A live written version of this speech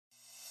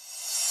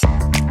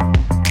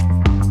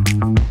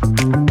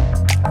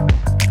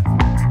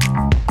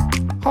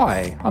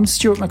Hi, I'm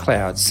Stuart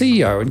McLeod,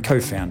 CEO and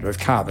co-founder of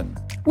Carbon.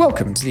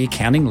 Welcome to the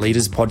Accounting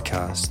Leaders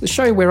Podcast, the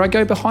show where I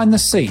go behind the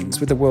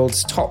scenes with the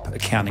world's top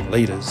accounting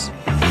leaders.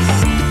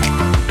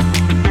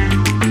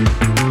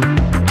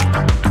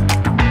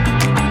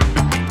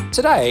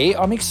 Today,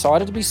 I'm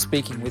excited to be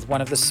speaking with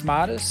one of the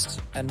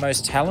smartest and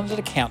most talented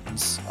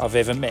accountants I've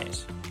ever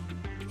met.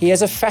 He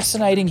has a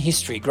fascinating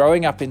history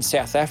growing up in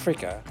South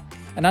Africa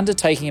and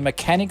undertaking a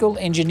mechanical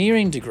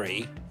engineering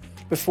degree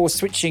before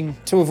switching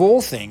to, of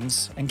all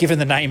things, and given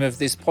the name of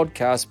this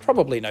podcast,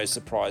 probably no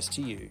surprise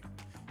to you,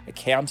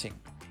 accounting.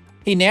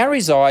 He now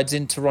resides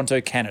in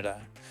Toronto,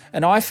 Canada,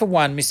 and I, for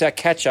one, miss our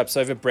catch-ups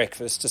over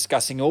breakfast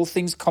discussing all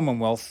things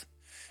Commonwealth,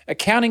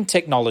 accounting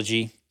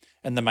technology,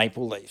 and the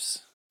Maple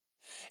Leafs.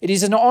 It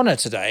is an honour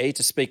today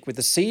to speak with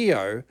the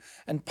CEO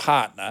and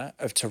partner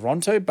of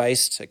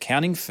Toronto-based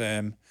accounting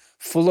firm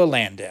Fuller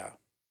Landau,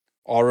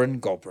 Oren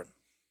Gobrin.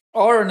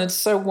 Oren, it's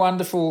so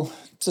wonderful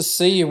to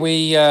see you.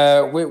 We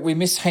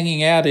miss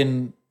hanging out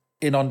in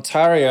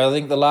Ontario. I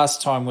think the last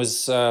time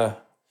was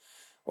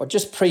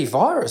just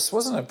pre-virus,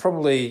 wasn't it?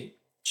 Probably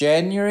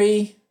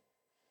January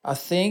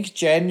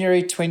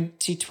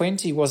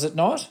 2020, was it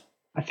not?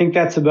 I think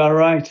that's about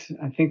right.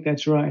 I think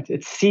that's right.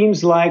 It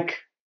seems like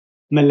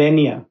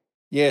millennia.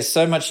 Yeah,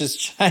 so much has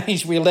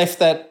changed. We left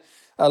that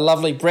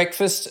lovely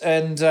breakfast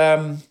and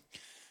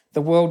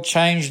the world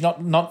changed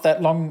not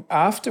that long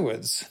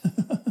afterwards.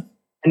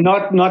 And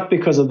not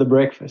because of the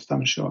breakfast,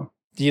 I'm sure.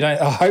 I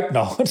hope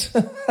not.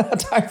 I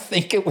don't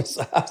think it was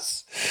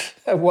us.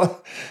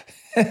 What?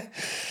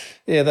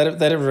 Yeah,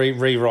 that'd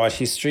rewrite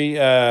history.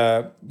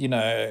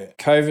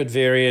 COVID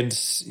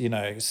variant,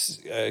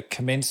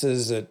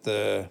 commences at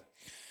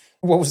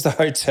what was the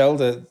hotel?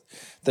 The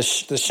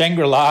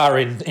Shangri-La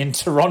in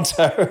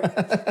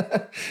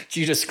Toronto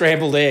due to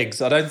scrambled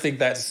eggs. I don't think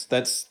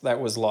that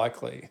was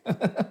likely.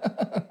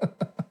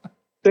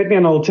 Certainly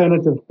an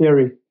alternative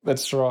theory.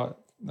 That's right.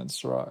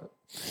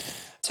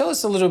 Tell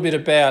us a little bit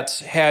about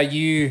how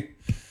you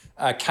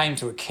came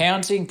to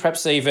accounting,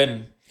 perhaps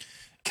even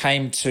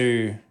came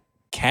to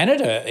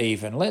Canada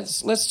even.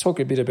 Let's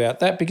talk a bit about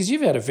that because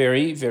you've had a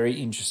very, very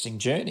interesting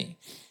journey.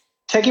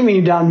 Taking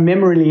me down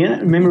memory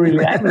lane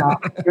now.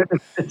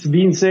 It's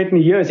been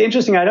certainly years.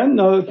 Interesting. I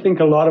don't think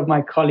a lot of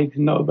my colleagues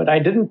know, but I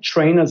didn't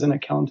train as an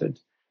accountant.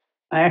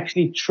 I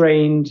actually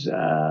trained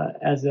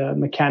as a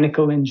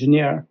mechanical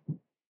engineer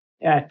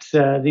at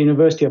the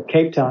University of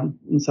Cape Town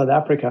in South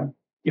Africa,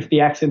 if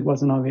the accent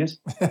wasn't obvious.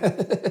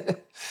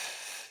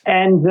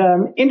 And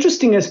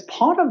interesting, as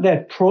part of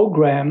that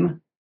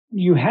program,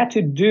 you had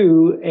to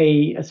do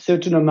a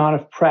certain amount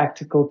of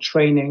practical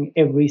training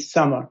every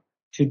summer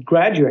to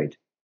graduate.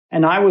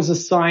 And I was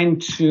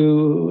assigned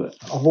to,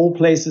 of all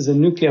places, a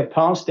nuclear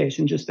power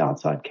station just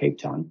outside Cape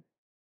Town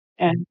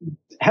and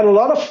had a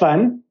lot of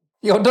fun.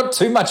 You're not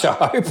too much, I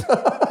hope.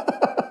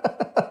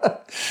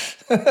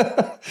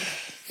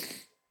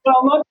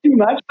 Well, not too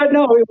much, but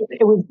no,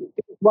 it was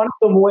one of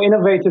the more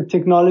innovative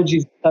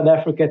technologies in South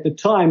Africa at the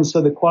time. So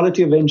the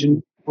quality of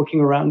engineering working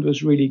around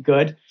was really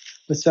good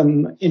with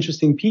some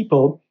interesting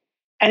people.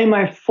 And in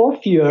my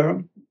fourth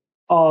year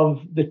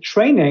of the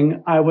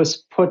training, I was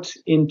put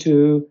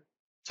into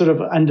sort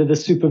of under the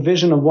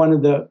supervision of one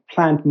of the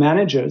plant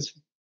managers.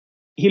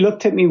 He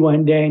looked at me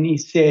one day and he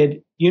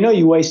said,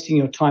 you're wasting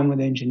your time with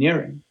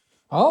engineering.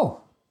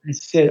 Oh. I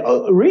said,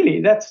 oh,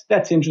 really?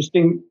 That's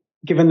interesting,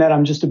 given that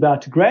I'm just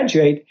about to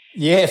graduate.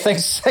 Yeah,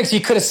 thanks.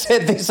 You could have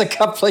said this a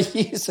couple of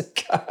years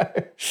ago.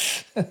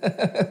 You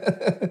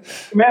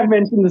may have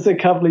mentioned this a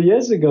couple of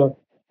years ago.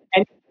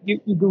 And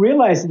you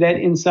realize that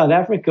in South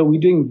Africa,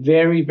 we're doing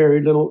very,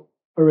 very little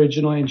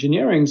original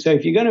engineering. So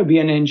if you're going to be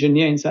an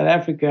engineer in South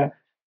Africa,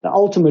 the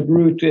ultimate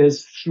route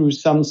is through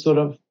some sort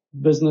of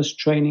business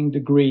training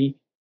degree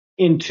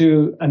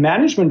into a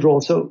management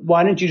role. So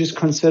why don't you just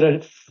consider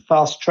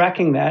fast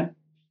tracking that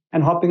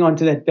and hopping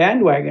onto that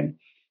bandwagon?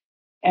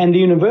 And the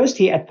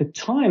university at the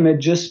time had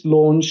just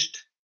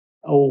launched,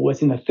 or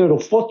was in the third or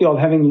fourth year of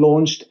having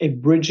launched a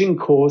bridging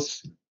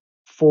course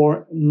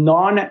for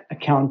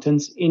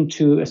non-accountants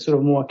into a sort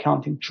of more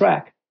accounting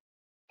track.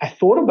 I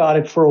thought about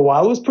it for a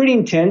while. It was pretty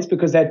intense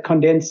because that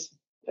condensed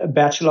a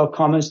Bachelor of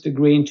Commerce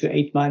degree into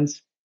 8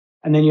 months.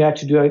 And then you had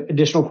to do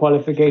additional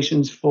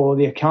qualifications for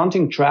the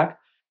accounting track.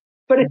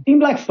 But it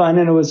seemed like fun,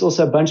 and it was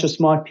also a bunch of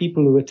smart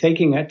people who were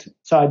taking it.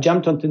 So I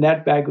jumped onto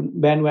that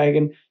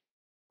bandwagon,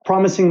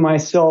 promising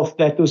myself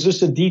that there was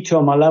just a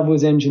detour. My love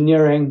was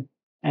engineering,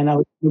 and I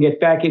would get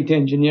back into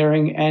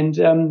engineering, and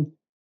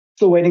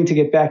still waiting to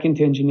get back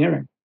into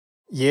engineering.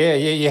 Yeah.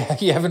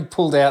 You haven't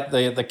pulled out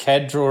the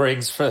CAD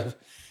drawings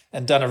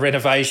and done a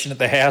renovation at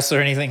the house or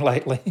anything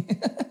lately?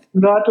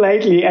 Not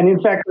lately. And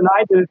in fact, when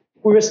I did,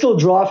 we were still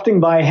drafting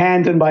by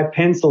hand and by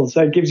pencil,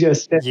 so it gives you a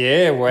step.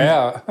 Yeah,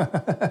 wow.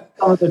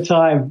 Some of the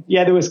time.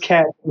 Yeah, there was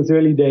CAD. It was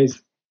early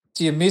days.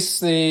 Do you miss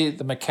the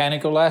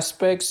mechanical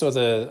aspects or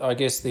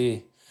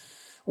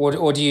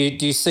or do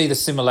you see the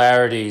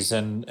similarities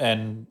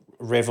and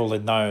revel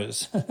in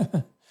those?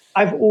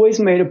 I've always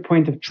made a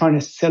point of trying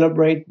to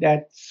celebrate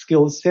that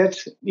skill set.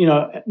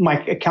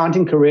 My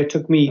accounting career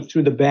took me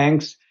through the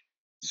banks,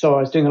 So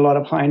I was doing a lot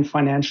of high-end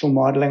financial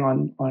modeling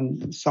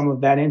on some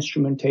of that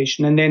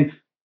instrumentation. And then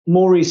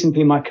more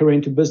recently, my career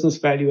into business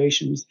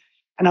valuations.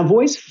 And I've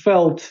always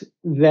felt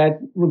that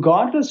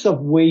regardless of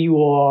where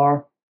you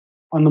are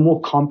on the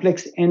more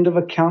complex end of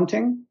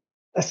accounting,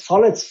 a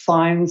solid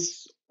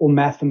science or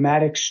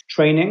mathematics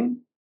training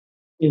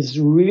is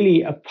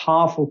really a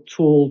powerful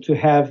tool to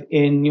have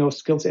in your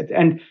skill set.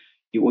 And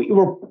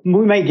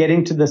we may get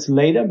into this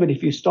later, but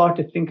if you start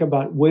to think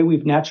about where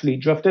we've naturally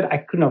drifted, I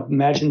couldn't have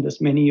imagined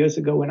this many years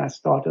ago when I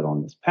started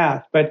on this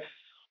path. But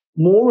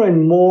more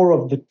and more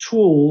of the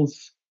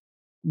tools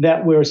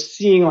that we're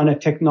seeing on a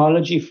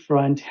technology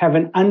front have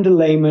an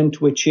underlayment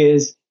which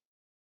is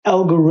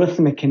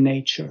algorithmic in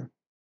nature.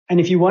 And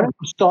if you want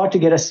to start to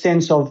get a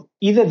sense of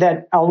either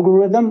that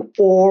algorithm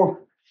or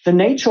the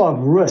nature of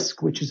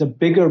risk, which is a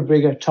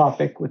bigger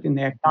topic within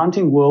the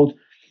accounting world,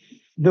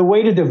 the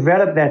way to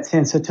develop that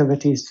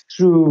sensitivity is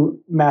through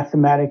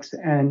mathematics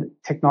and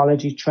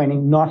technology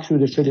training, not through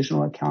the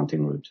traditional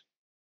accounting route.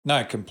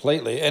 No,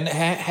 completely. And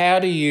how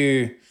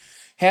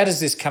does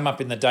this come up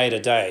in the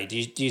day-to-day?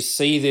 Do you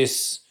see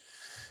this,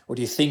 or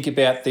do you think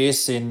about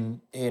this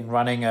in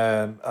running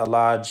a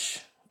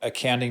large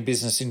accounting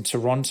business in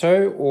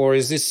Toronto, or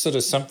is this sort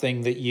of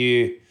something that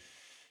you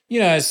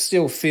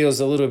still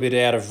feels a little bit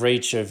out of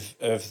reach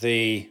of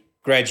the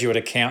graduate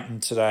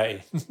accountant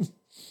today?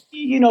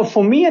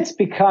 For me, it's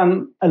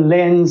become a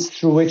lens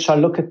through which I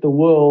look at the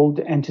world.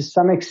 And to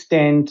some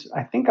extent,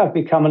 I think I've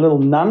become a little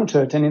numb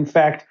to it. And in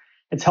fact,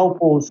 it's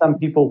helpful some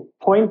people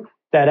point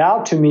that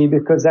out to me,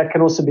 because that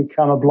can also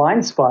become a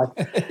blind spot.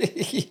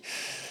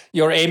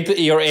 Your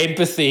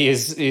empathy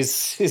is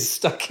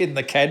stuck in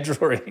the CAD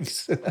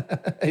drawings.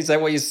 Is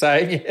that what you're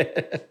saying?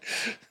 Yeah.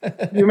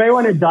 You may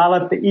want to dial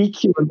up the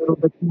EQ a little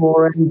bit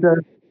more and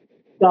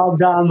dial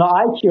down the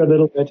IQ a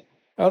little bit.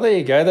 Oh, there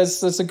you go.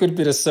 That's a good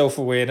bit of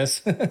self-awareness.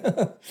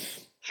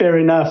 Fair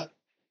enough.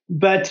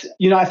 But,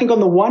 I think on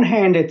the one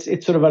hand, it's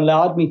sort of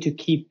allowed me to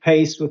keep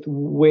pace with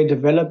where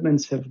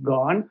developments have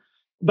gone.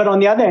 But on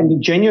the other hand,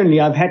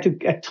 genuinely, I've had to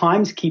at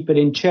times keep it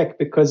in check,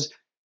 because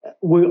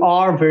we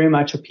are very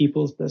much a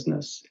people's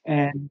business.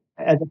 And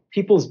as a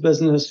people's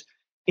business,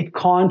 it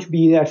can't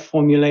be that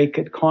formulaic,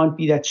 it can't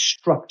be that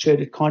structured,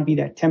 it can't be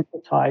that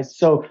templatized.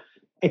 So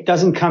it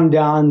doesn't come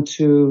down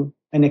to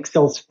an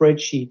Excel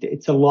spreadsheet.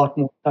 It's a lot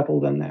more subtle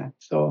than that.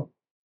 So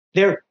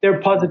there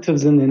are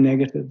positives and there are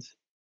negatives.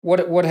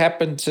 What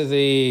happened to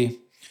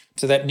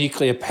that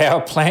nuclear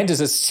power plant?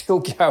 Is it still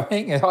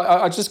going?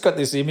 I just got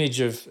this image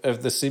of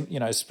the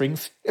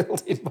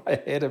Springfield in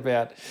my head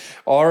about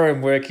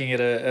Oren working at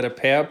a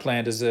power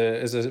plant as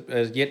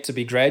a yet to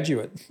be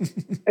graduate.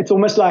 It's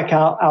almost like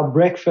our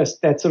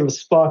breakfast that sort of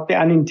sparked the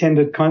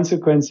unintended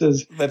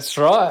consequences. That's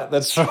right.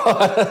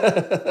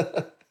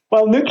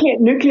 Well,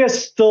 nuclear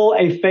is still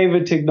a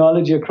favored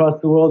technology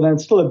across the world, and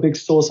it's still a big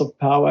source of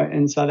power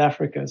in South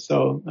Africa.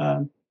 So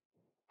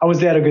I was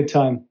there at a good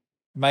time.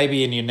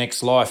 Maybe in your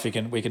next life we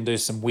can do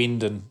some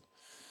wind and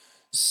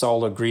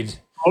solar grid.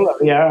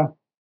 Yeah.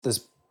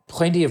 There's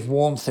plenty of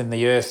warmth in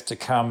the earth to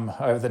come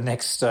over the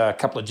next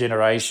couple of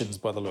generations,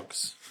 by the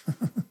looks.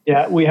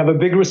 Yeah, we have a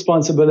big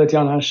responsibility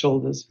on our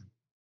shoulders.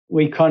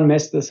 We can't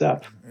mess this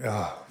up.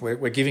 Oh,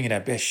 we're giving it our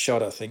best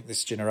shot, I think,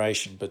 this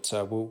generation. But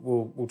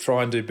we'll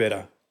try and do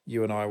better.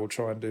 You and I will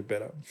try and do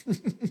better.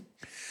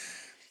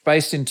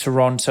 Based in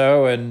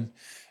Toronto,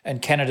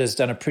 and Canada's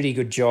done a pretty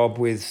good job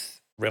with,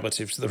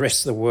 relative to the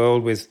rest of the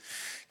world, with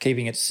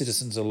keeping its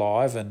citizens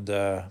alive and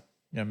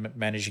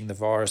managing the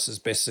virus as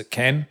best it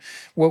can.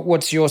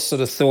 What's your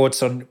sort of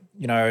thoughts on,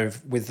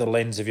 with the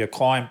lens of your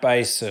client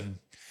base and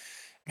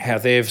how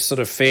they've sort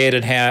of fared,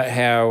 and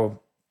how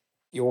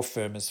your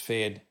firm has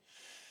fared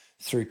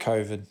through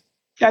COVID?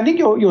 I think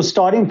your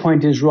starting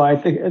point is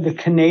right. The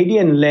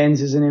Canadian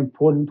lens is an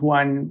important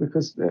one,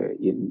 because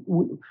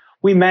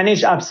we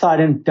manage upside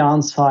and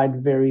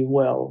downside very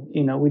well.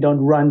 We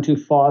don't run too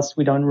fast,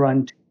 we don't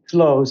run too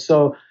slow.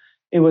 So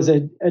it was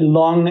a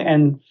long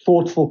and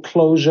thoughtful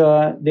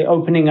closure. The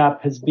opening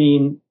up has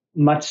been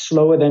much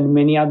slower than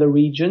many other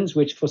regions,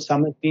 which for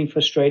some has been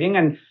frustrating.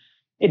 And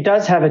it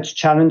does have its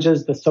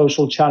challenges, the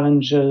social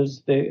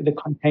challenges, the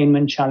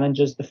containment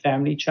challenges, the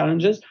family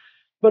challenges.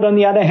 But on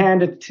the other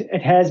hand,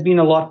 it has been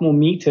a lot more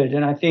metered.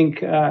 And I think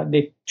there are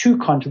two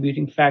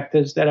contributing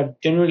factors that have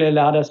generally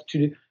allowed us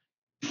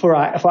for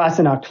us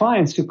and our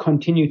clients to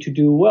continue to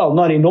do well.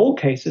 Not in all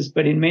cases,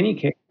 but in many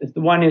cases.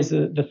 The one is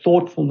the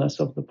thoughtfulness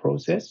of the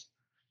process.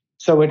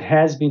 So it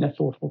has been a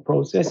thoughtful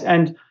process.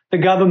 And the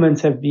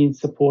governments have been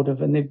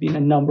supportive, and there have been a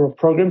number of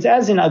programs,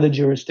 as in other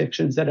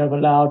jurisdictions, that have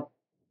allowed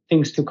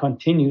things to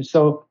continue.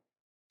 So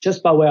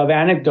just by way of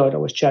anecdote, I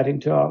was chatting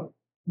to our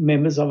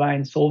members of our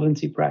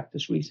insolvency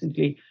practice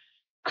recently,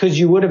 because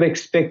you would have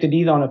expected,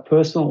 either on a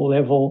personal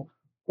level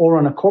or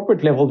on a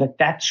corporate level,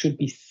 that should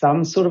be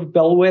some sort of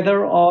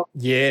bellwether of...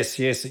 Yes,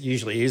 it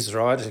usually is,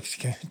 right,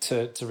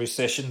 to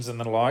recessions and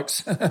the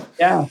likes.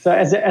 Yeah, so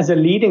as a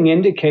leading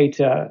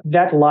indicator,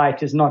 that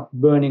light is not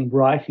burning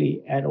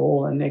brightly at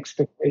all, and the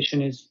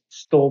expectation is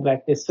still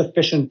that there's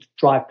sufficient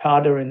dry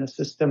powder in the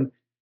system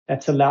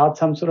that's allowed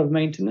some sort of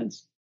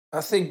maintenance.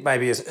 I think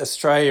maybe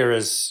Australia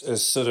is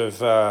sort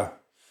of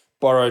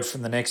borrowed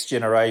from the next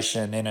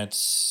generation in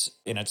its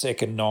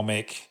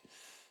economic.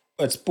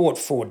 It's bought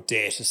forward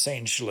debt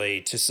essentially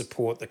to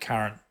support the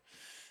current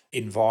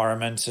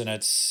environment, and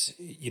it's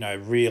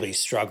really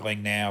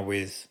struggling now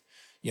with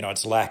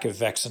its lack of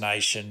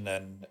vaccination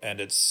and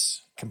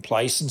its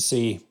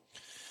complacency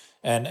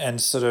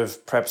and sort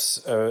of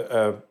perhaps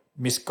a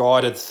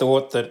misguided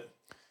thought that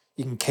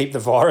you can keep the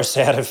virus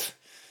out of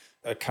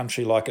a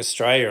country like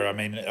Australia. I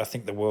mean, I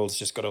think the world's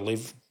just got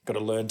to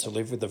learn to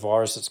live with the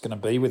virus that's going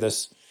to be with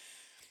us.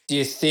 Do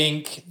you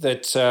think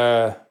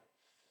that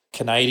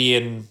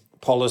Canadian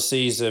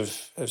policies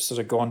have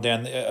sort of gone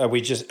down? Are we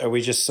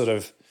just sort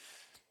of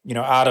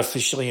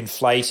artificially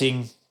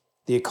inflating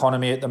the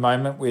economy at the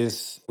moment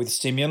with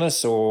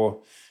stimulus,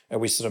 or are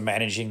we sort of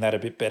managing that a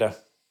bit better?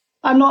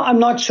 I'm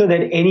not sure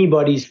that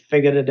anybody's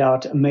figured it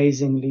out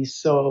amazingly.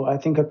 So I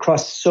think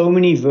across so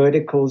many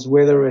verticals,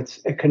 whether it's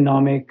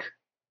economic,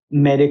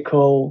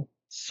 medical,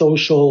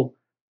 social,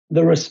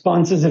 the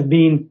responses have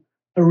been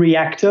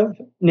reactive,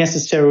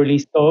 necessarily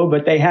so,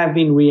 but they have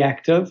been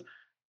reactive.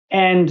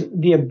 And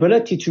the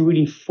ability to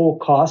really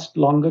forecast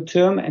longer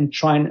term and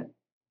try and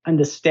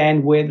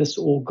understand where this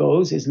all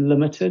goes is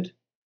limited.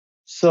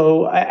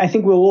 So I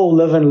think we'll all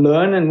live and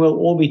learn, and we'll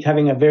all be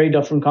having a very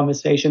different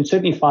conversation,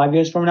 certainly 5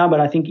 years from now, but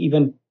I think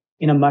even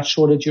in a much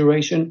shorter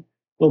duration,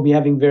 we'll be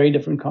having very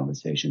different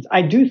conversations.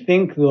 I do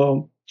think,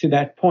 though, to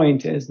that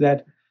point, is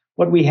that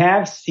what we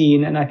have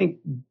seen, and I think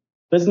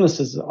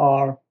businesses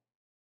are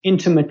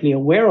intimately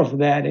aware of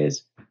that,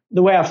 is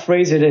the way I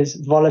phrase it is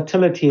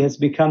volatility has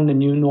become the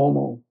new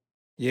normal.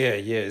 Yeah,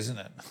 isn't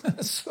it?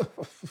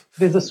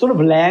 There's a sort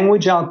of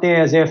language out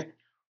there as if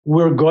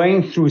we're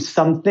going through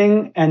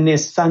something and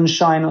there's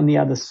sunshine on the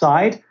other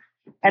side.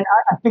 And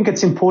I think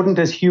it's important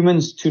as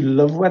humans to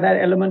live with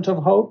that element of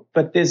hope,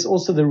 but there's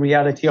also the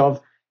reality of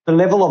the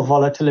level of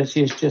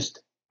volatility is just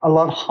a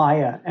lot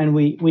higher. And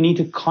we need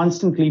to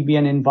constantly be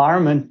an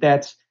environment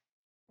that's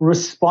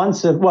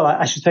responsive. Well,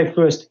 I should say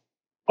first,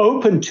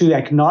 open to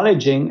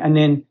acknowledging and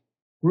then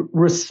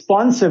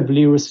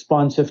responsively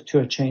responsive to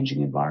a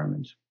changing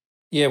environment.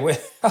 Yeah, well,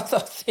 I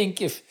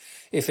think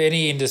if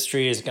any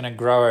industry is going to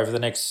grow over the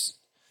next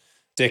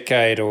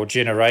decade or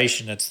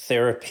generation, it's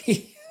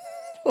therapy.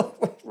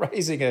 We're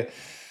raising a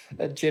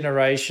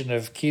generation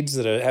of kids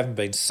that haven't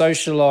been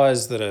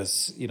socialized, that are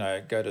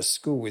go to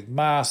school with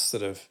masks,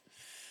 that are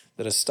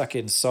stuck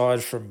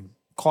inside from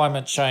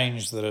climate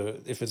change.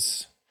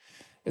 It's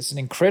an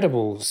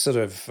incredible sort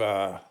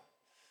of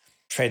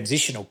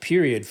transitional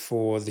period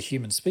for the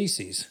human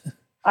species.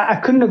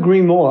 I couldn't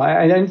agree more.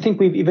 I don't think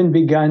we've even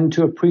begun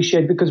to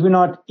appreciate, because we're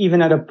not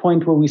even at a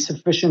point where we're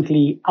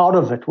sufficiently out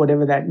of it,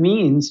 whatever that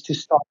means, to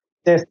start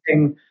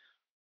assessing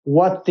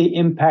what the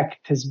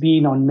impact has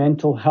been on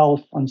mental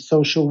health, on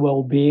social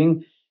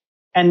well-being.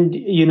 And,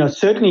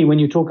 certainly when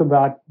you talk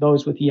about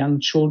those with young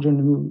children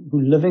who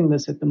are living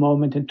this at the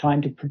moment and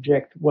trying to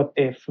project what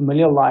their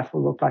familiar life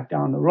will look like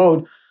down the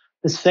road,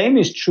 the same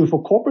is true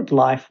for corporate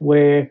life,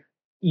 where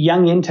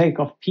young intake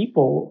of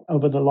people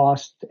over the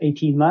last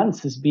 18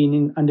 months has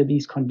been under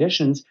these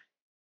conditions.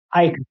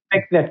 I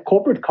expect that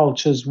corporate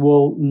cultures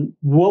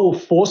will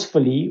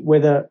forcefully,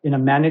 whether in a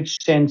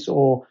managed sense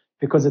or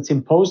because it's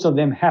imposed on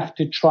them, have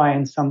to try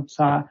and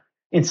somehow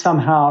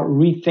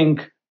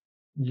rethink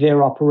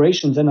their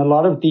operations. And a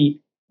lot of the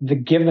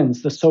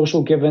givens, the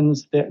social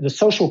givens, the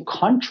social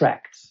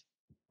contracts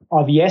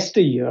of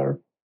yesteryear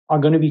are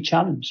going to be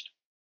challenged.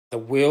 The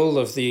will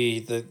of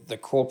the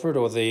corporate,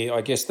 or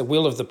I guess the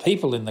will of the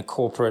people in the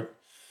corporate,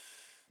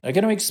 are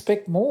going to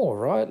expect more,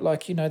 right?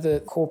 Like,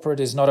 the corporate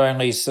is not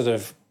only sort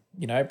of,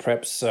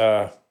 perhaps,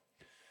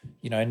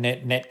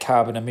 net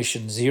carbon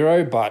emission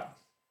zero, but,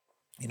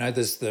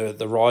 there's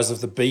the rise of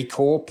the B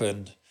Corp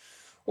and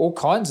all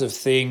kinds of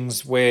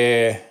things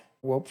where,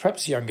 well,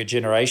 perhaps younger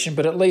generation,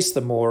 but at least the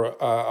more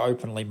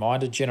openly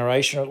minded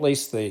generation, or at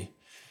least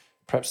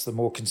perhaps the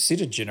more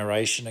considered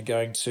generation, are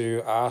going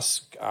to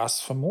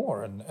ask for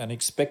more and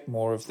expect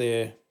more of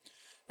their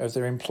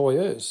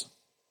employers.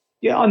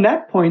 Yeah, on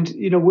that point,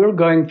 we're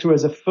going through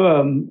as a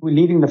firm, we're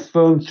leading the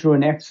firm through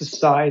an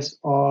exercise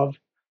of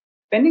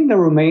spending the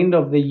remainder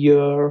of the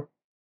year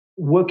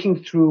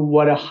working through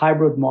what a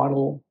hybrid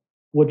model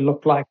would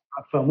look like for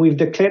our firm. We've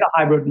declared a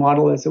hybrid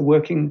model as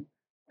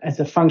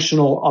a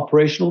functional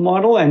operational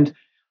model, and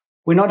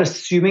we're not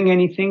assuming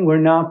anything. We're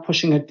now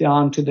pushing it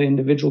down to the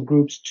individual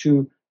groups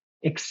to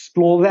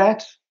explore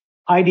that,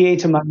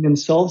 ideate among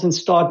themselves, and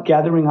start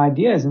gathering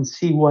ideas and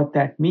see what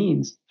that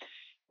means.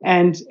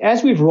 And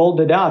as we've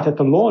rolled it out at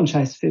the launch,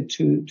 I said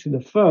to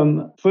the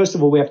firm, first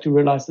of all, we have to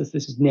realize that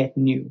this is net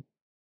new.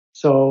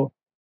 So,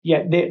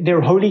 yeah, there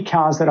are holy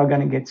cows that are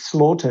going to get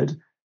slaughtered,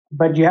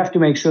 but you have to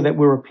make sure that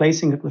we're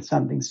replacing it with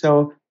something.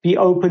 So be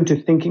open to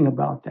thinking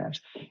about that.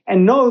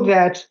 And know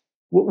that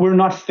we're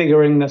not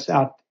figuring this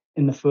out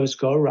in the first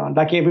go around.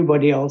 Like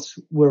everybody else,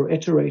 we're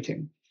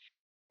iterating.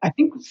 I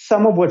think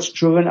some of what's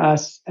driven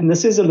us, and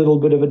this is a little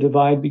bit of a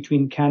divide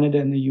between Canada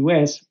and the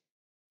US,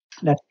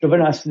 that's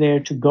driven us there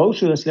to go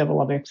through this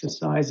level of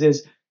exercise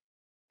is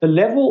the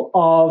level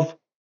of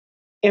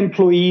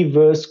employee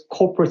versus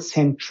corporate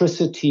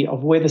centricity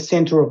of where the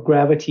center of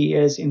gravity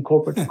is in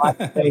corporate life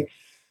today.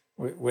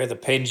 Where the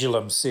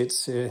pendulum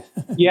sits. Yeah.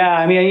 Yeah,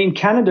 I mean, in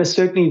Canada,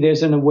 certainly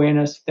there's an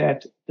awareness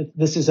that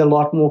this is a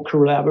lot more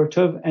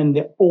collaborative, and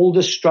the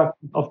older structure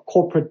of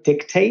corporate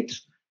dictate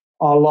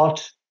are a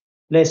lot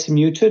less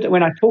muted.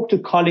 When I talk to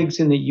colleagues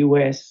in the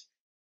US,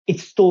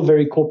 it's still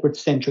very corporate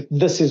centric.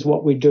 This is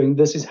what we're doing.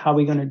 This is how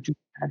we're going to do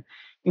that.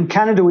 In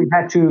Canada, we've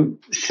had to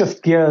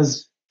shift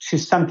gears to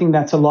something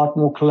that's a lot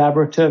more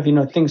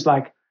collaborative. Things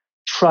like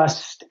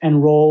trust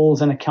and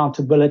roles and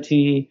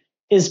accountability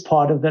is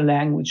part of the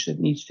language that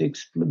needs to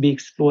be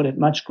explored at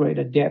much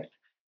greater depth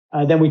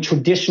than we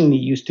traditionally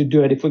used to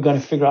do it if we're going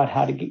to figure out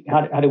how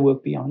to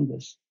work beyond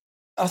this.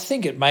 I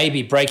think it may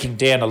be breaking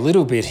down a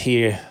little bit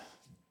here,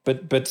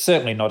 but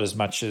certainly not as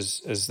much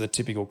as the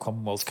typical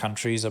Commonwealth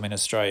countries. I mean,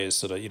 Australia's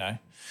sort of,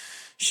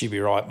 she'd be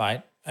right,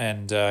 mate.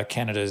 And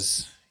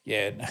Canada's,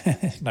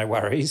 no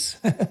worries.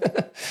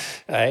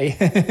 Hey.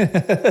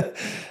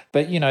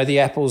 But, the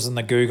Apples and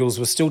the Googles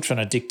were still trying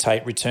to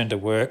dictate return to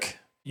work,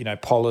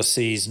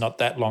 policies not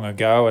that long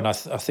ago. And I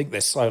think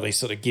they're slowly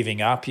sort of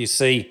giving up. You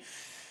see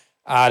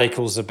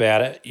articles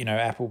about it,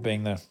 Apple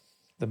being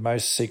the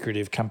most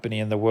secretive company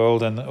in the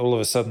world, and all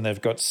of a sudden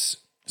they've got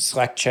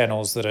Slack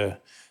channels that are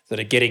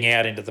getting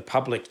out into the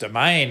public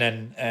domain,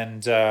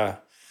 and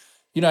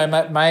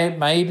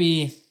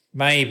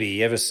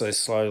maybe ever so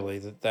slowly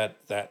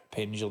that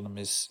pendulum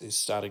is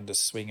starting to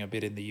swing a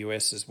bit in the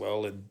US as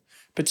well, and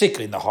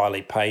particularly in the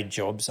highly paid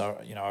jobs.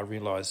 I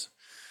realise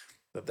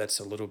that's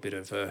a little bit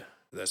of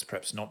that's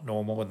perhaps not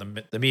normal,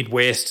 and the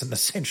Midwest and the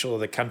central of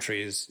the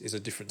country is a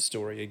different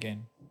story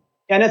again.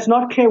 And it's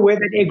not clear where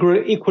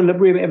that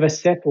equilibrium ever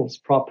settles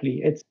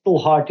properly. It's still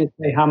hard to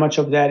say how much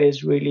of that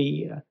is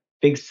really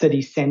big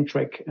city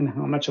centric and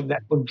how much of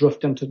that will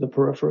drift into the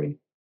periphery.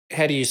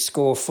 How do you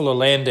score Fuller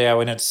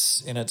Landau in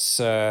its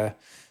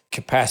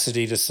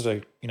capacity to sort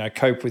of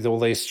cope with all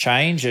this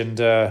change and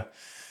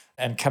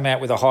come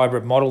out with a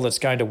hybrid model that's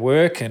going to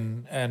work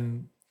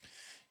and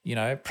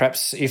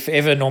perhaps if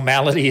ever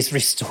normality is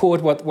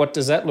restored, what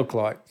does that look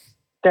like?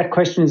 That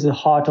question is the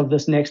heart of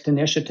this next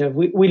initiative.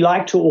 We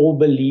like to all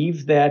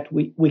believe that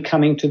we're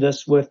coming to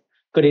this with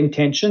good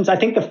intentions. I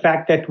think the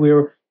fact that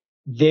we're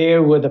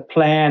there with a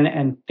plan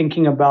and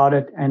thinking about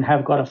it and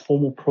have got a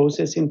formal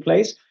process in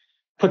place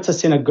puts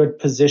us in a good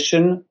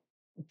position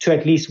to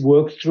at least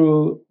work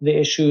through the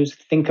issues,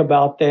 think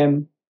about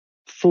them,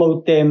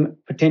 float them,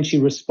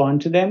 potentially respond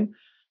to them.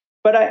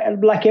 But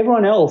like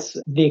everyone else,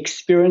 the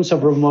experience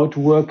of remote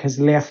work has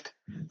left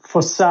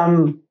for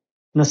some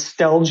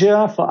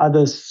nostalgia, for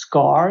others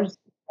scars.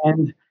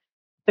 And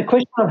the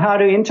question of how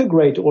to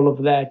integrate all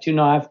of that,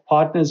 I have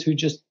partners who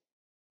just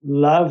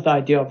love the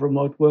idea of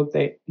remote work.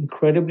 They're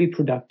incredibly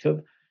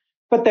productive,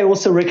 but they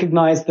also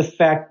recognize the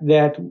fact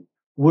that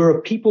we're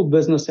a people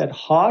business at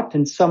heart,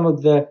 and some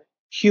of the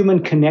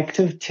human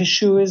connective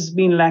tissue has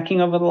been lacking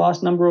over the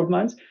last number of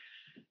months.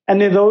 And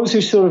there are those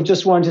who sort of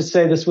just want to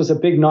say this was a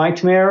big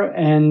nightmare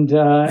and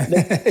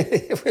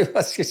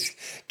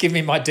give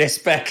me my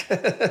desk back.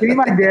 Give me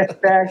my desk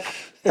back.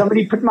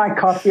 Somebody put my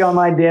coffee on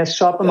my desk,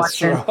 sharpen my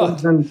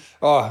pencils, and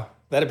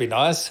that'd be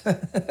nice.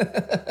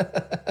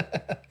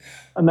 A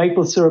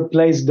maple syrup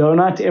glazed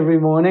donut every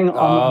morning.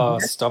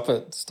 Stop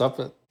it.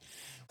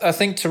 I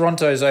think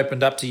Toronto's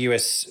opened up to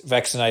US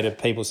vaccinated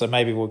people, so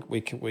maybe we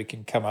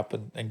can come up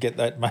and get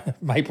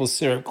that maple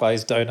syrup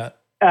glazed donut.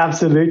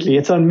 Absolutely.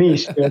 It's on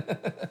me. I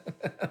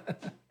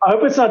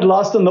hope it's not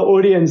lost on the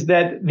audience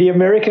that the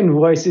American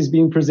voice is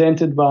being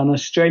presented by an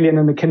Australian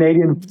and the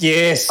Canadian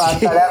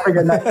South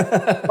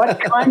Africa.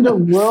 What kind of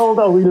world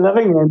are we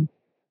living in?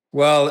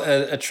 Well,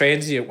 a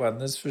transient one,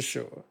 that's for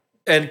sure.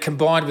 And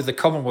combined with the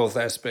Commonwealth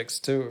aspects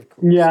too, of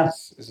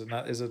course, is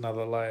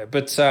another layer.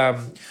 But,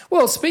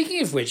 well,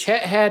 speaking of which,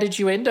 how did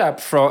you end up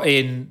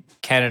in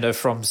Canada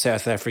from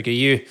South Africa?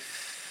 You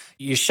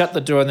shut the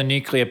door on the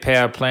nuclear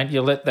power plant.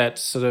 You let that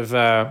sort of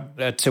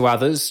to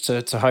others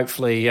to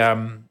hopefully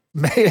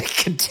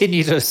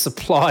continue to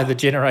supply the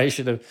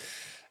generation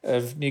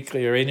of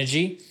nuclear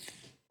energy.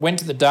 Went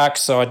to the dark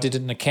side, did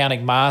an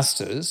accounting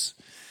master's.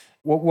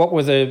 What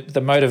were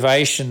the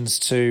motivations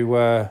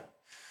to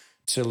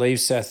leave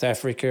South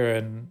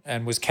Africa,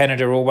 and was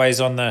Canada always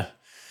on the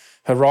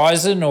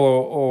horizon,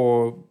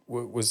 or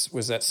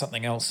was that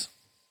something else?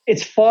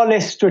 It's far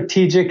less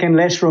strategic and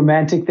less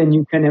romantic than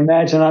you can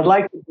imagine. I'd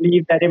like to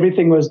believe that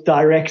everything was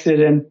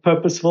directed and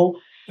purposeful.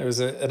 There was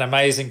an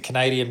amazing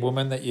Canadian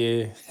woman that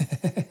you...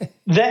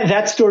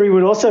 that story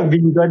would also have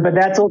been good, but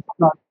that's also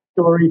not a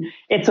story.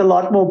 It's a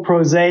lot more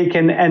prosaic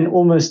and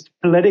almost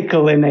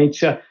political in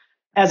nature.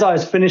 As I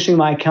was finishing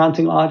my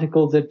accounting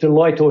articles at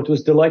Deloitte, or it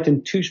was Deloitte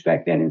and Touche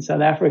back then in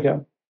South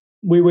Africa,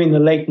 we were in the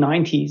late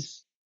 90s.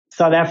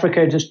 South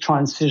Africa just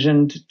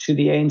transitioned to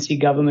the ANC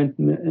government.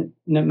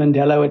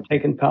 Mandela had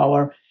taken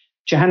power.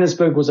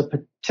 Johannesburg was a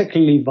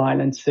particularly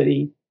violent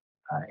city.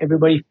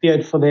 Everybody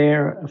feared for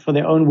their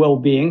own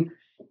well-being.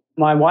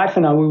 My wife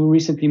and I, we were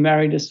recently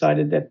married,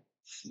 decided that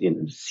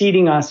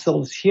seeding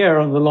ourselves here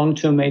on the long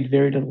term made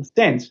very little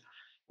sense.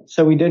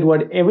 So we did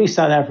what every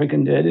South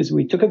African did, is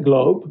we took a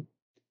globe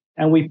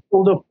and we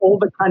pulled up all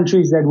the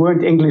countries that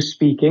weren't English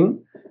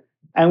speaking,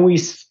 and we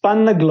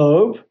spun the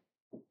globe,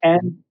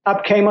 and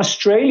up came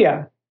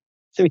Australia.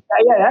 So we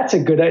thought, yeah, that's a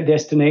good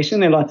destination.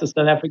 There are lots of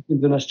South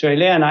Africans in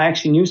Australia. And I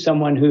actually knew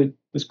someone who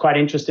was quite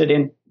interested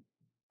in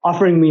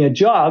offering me a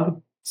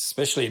job.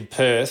 Especially in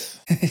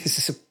Perth.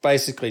 It's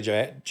basically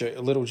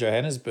little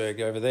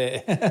Johannesburg over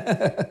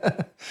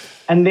there.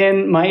 And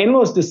then my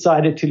in-laws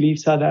decided to leave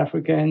South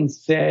Africa and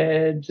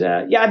said,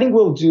 yeah, I think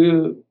we'll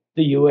do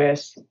the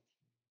US.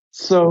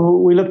 So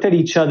we looked at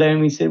each other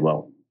and we said,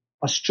 well,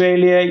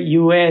 Australia,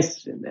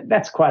 US,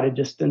 that's quite a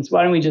distance.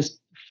 Why don't we just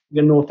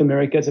figure North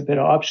America as a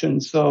better option?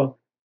 So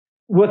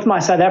with my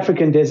South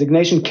African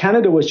designation,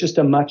 Canada was just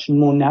a much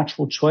more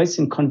natural choice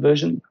in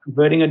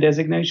converting a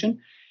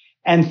designation.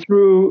 And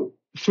through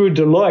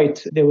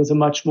Deloitte, there was a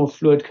much more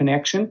fluid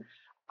connection.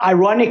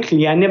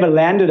 Ironically, I never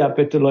landed up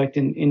at Deloitte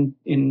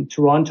in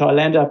Toronto. I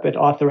landed up at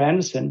Arthur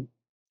Andersen.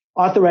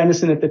 Arthur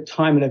Andersen at the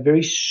time had a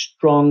very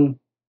strong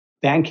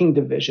banking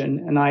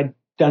division, and I'd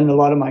done a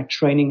lot of my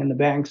training in the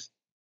banks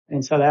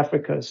in South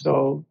Africa.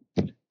 So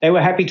they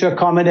were happy to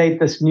accommodate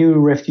this new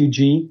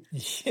refugee.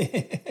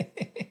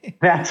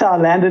 That's how I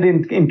landed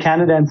in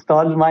Canada and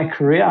started my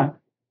career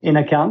in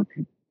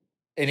accounting.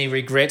 Any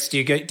regrets?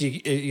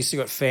 You still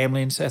got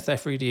family in South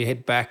Africa? Do you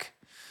head back?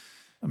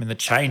 I mean, the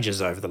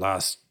changes over the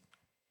last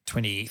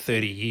 20,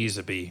 30 years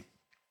would be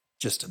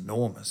just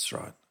enormous,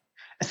 right?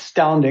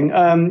 Astounding.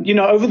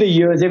 Over the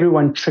years,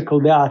 everyone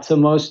trickled out. So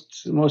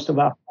most of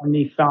our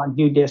family found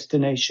new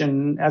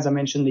destination. As I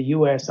mentioned, the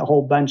US, a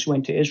whole bunch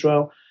went to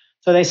Israel.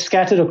 So they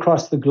scattered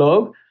across the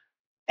globe.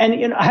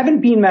 And I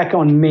haven't been back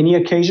on many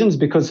occasions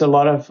because a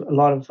lot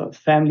of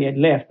family had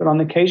left. But on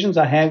occasions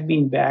I have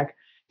been back.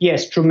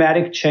 Yes,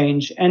 dramatic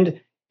change, and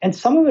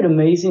some of it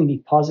amazingly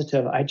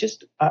positive. I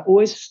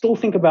always still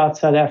think about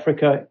South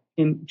Africa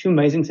in two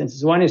amazing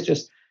senses. One is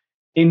just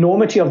the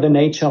enormity of the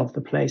nature of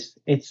the place.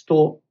 It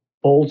still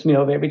bowls me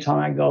over every time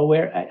I go,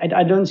 where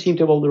I don't seem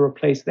to be able to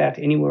replace that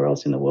anywhere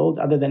else in the world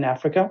other than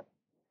Africa.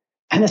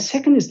 And the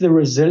second is the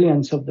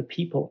resilience of the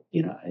people.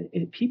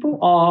 People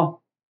are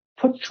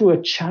put through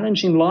a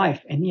challenging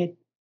life, and yet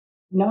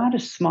know how to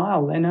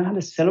smile. They know how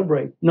to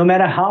celebrate, no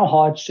matter how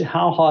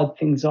hard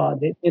things are.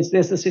 There's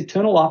this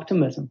eternal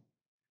optimism.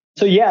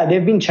 So yeah, there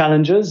have been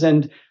challenges,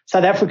 and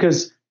South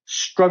Africa's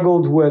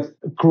struggled with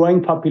a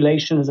growing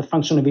population as a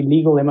function of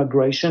illegal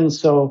immigration.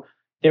 So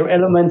there are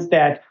elements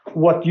that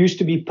what used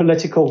to be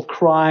political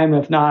crime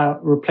have now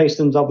replaced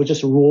themselves with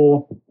just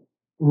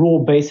raw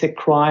basic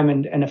crime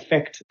and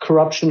affect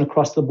corruption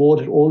across the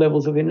board at all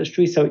levels of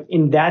industry. So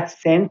in that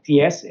sense,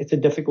 yes, it's a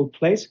difficult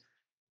place.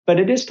 But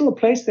it is still a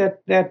place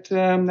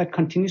that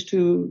continues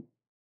to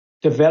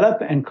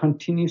develop and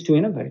continues to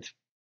innovate.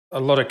 A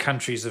lot of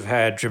countries have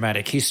had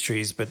dramatic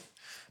histories, but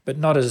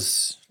not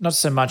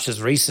so much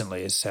as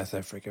recently as South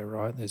Africa,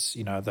 right? There's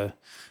the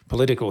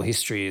political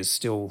history is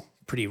still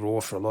pretty raw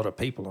for a lot of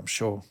people, I'm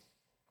sure.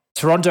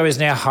 Toronto is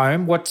now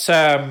home.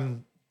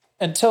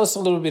 And tell us a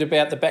little bit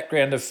about the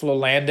background of Fuller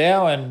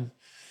Landau and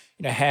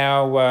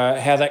how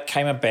that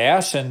came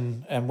about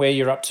and where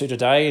you're up to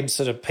today and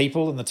sort of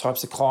people and the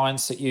types of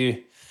clients that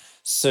you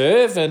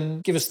serve,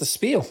 and give us the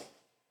spiel.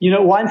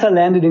 Once I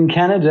landed in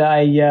Canada,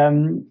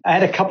 I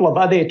had a couple of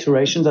other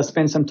iterations. I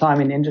spent some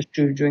time in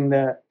industry during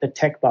the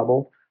tech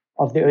bubble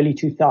of the early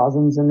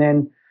 2000s, and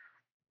then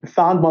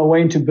found my way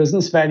into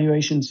business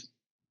valuations.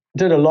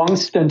 Did a long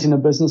stint in a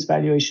business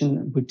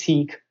valuation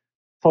boutique,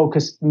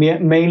 focused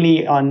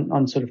mainly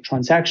on sort of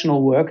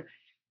transactional work,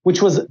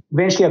 which was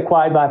eventually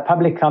acquired by a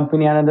public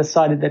company, and I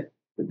decided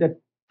that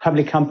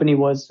public company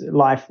was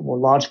life, or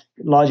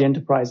large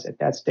enterprise at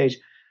that stage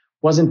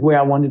wasn't where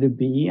I wanted to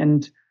be.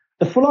 And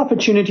the full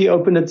opportunity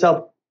opened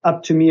itself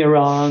up to me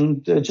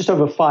around just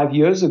over 5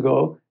 years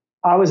ago.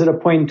 I was at a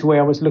point where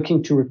I was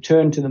looking to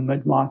return to the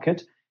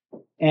mid-market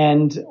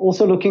and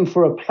also looking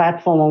for a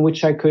platform on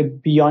which I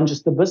could, beyond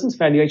just the business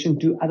valuation,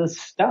 do other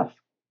stuff.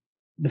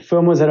 The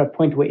firm was at a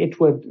point where it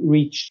would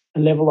reach a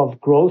level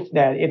of growth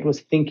that it was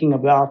thinking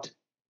about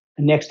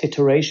the next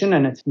iteration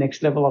and its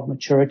next level of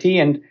maturity.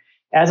 And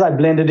as I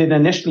blended it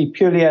initially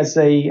purely as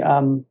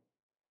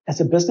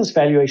a business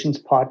valuations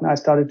partner, I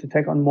started to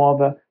take on more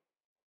of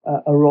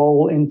a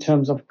role in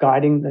terms of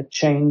guiding the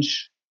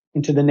change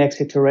into the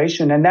next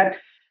iteration. And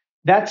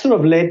that sort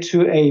of led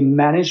to a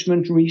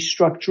management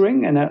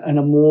restructuring and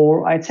a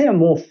more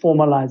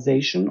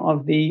formalization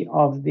of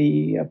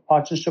the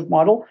partnership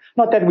model.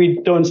 Not that we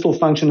don't still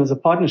function as a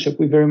partnership,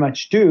 we very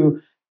much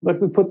do,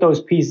 but we put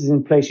those pieces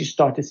in place. You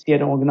start to see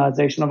an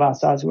organization of our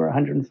size. We're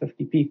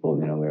 150 people,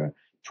 we're a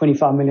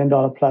 $25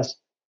 million plus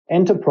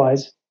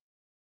enterprise,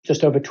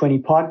 just over 20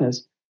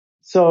 partners.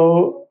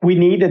 So we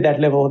needed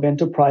that level of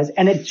enterprise.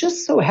 And it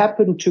just so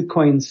happened to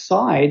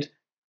coincide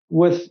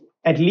with,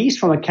 at least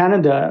from a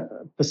Canada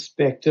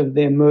perspective,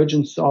 the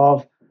emergence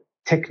of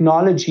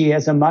technology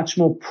as a much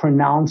more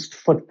pronounced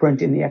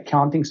footprint in the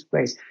accounting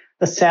space.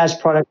 The SaaS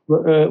products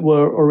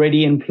were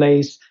already in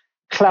place.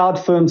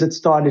 cloud firms had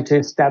started to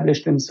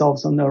establish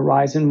themselves on the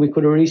horizon. We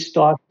could already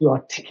start to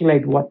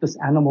articulate what this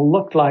animal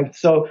looked like.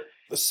 So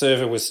the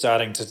server was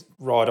starting to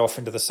ride off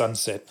into the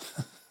sunset.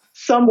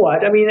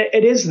 somewhat. I mean,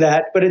 it is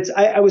that, but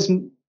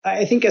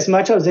I think as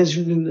much as I was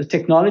interested in the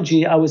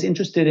technology, I was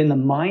interested in the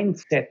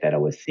mindset that I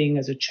was seeing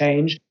as a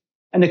change.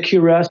 And the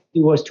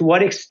curiosity was, to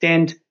what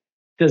extent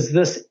does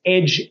this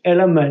edge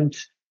element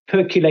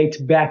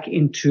percolate back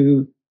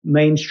into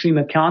mainstream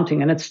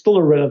accounting? And it's still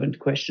a relevant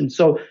question.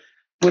 So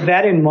with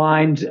that in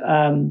mind,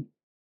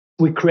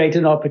 we created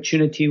an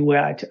opportunity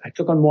where I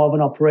took on more of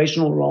an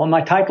operational role.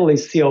 My title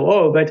is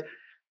COO, but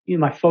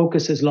my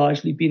focus has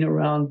largely been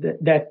around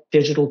that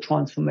digital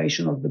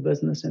transformation of the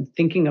business and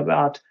thinking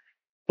about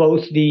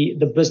both the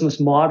business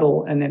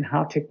model and then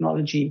how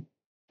technology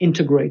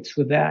integrates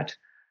with that.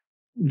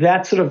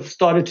 That sort of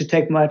started to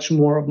take much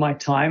more of my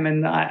time,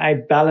 and I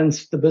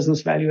balanced the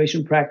business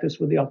valuation practice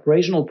with the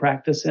operational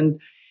practice and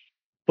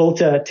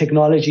built a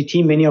technology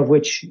team, many of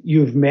which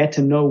you've met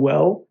and know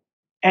well,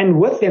 and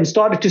with them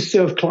started to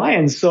serve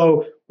clients.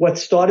 So what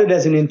started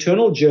as an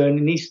internal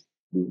journey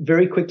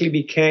very quickly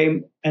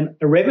became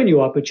a revenue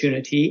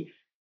opportunity.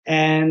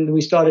 And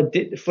we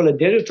started Fuller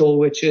Digital,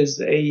 which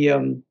is a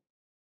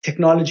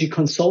technology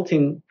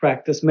consulting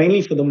practice,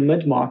 mainly for the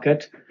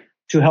mid-market,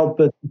 to help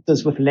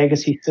businesses with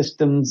legacy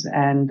systems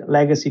and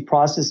legacy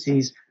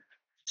processes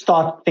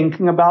start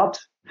thinking about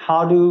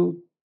how to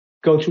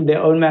go through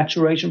their own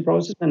maturation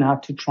process and how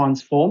to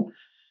transform.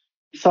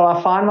 So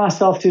I find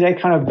myself today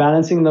kind of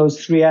balancing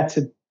those three acts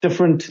at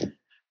different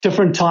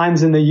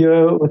times in the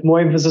year, with more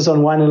emphasis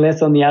on one and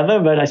less on the other,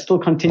 but I still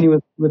continue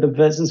with the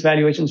business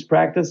valuations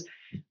practice.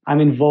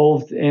 I'm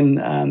involved in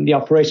the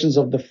operations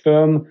of the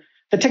firm.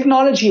 The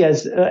technology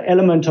as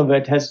element of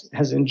it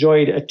has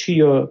enjoyed a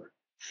 2-year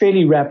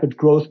fairly rapid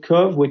growth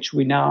curve, which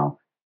we now,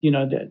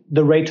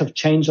 the rate of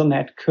change on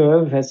that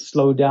curve has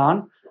slowed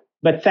down.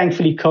 But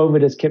thankfully,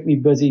 COVID has kept me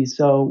busy.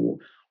 So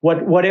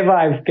whatever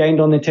I've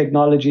gained on the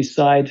technology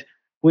side,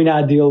 we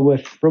now deal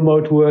with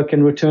remote work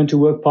and return to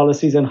work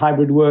policies and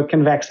hybrid work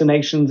and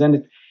vaccinations.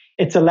 And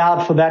it's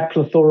allowed for that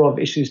plethora of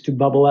issues to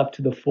bubble up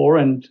to the fore.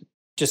 And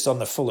just on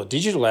the Fuller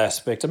Digital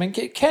aspect, I mean,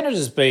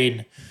 Canada's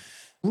been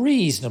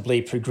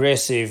reasonably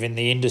progressive in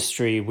the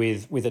industry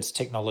with its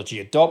technology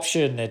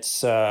adoption,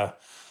 its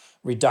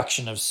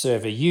reduction of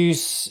server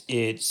use,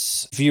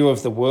 its view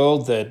of the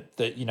world that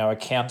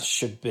accounts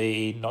should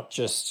be not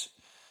just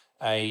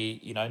a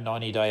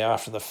 90-day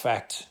after the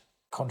fact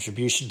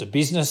contribution to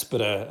business,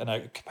 but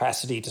a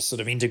capacity to sort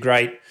of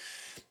integrate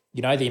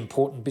the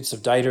important bits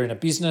of data in a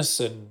business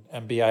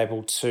and be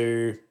able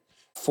to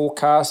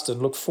forecast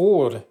and look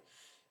forward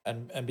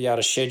and be able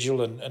to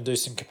schedule and do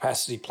some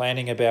capacity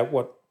planning about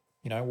what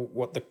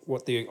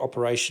the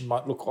operation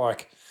might look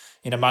like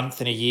in a month,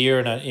 in a year,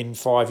 and in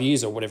 5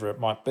 years, or whatever it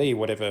might be,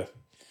 whatever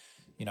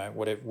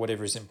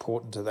is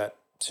important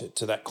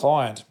to that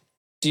client.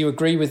 Do you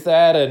agree with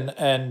that?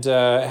 And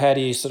how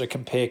do you sort of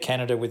compare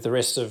Canada with the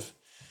rest of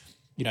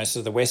sort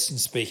of the Western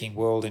speaking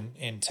world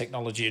in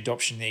technology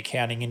adoption in the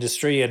accounting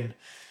industry? And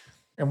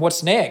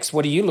what's next?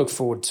 What do you look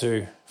forward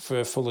to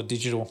for Fuller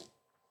Digital?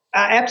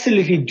 I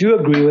absolutely do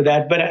agree with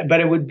that,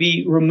 but it would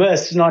be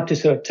remiss not to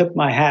sort of tip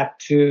my hat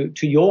to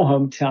your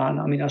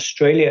hometown. I mean,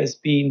 Australia has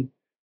been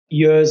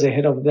years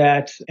ahead of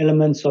that.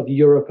 Elements of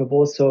Europe have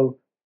also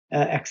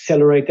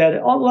accelerated that.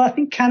 Although I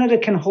think Canada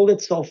can hold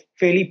itself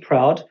fairly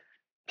proud.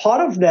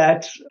 Part of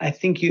that, I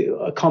think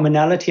a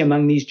commonality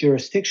among these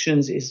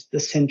jurisdictions is the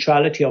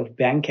centrality of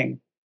banking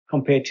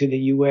compared to the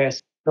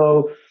US.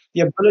 So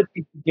the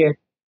ability to get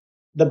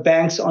the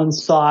banks on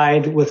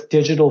side with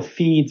digital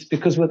feeds,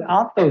 because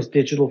without those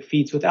digital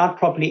feeds, without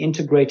properly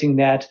integrating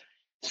that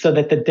so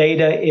that the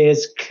data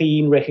is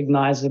clean,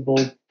 recognizable,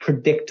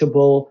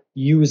 predictable,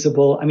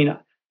 usable. I mean,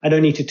 I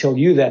don't need to tell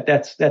you that.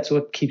 That's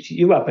what keeps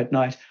you up at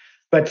night.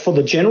 But for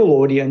the general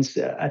audience,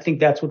 I think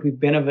that's what we've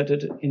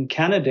benefited in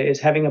Canada,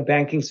 is having a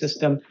banking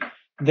system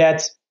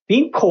that's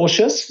been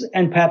cautious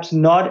and perhaps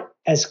not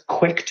as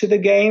quick to the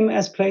game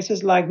as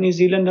places like New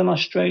Zealand and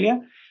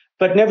Australia,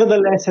 but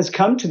nevertheless has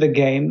come to the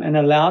game and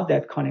allowed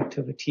that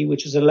connectivity,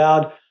 which has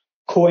allowed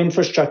core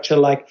infrastructure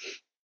like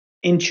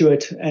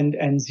Intuit and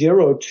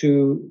Xero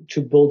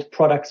to build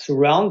products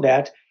around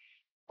that,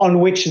 on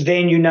which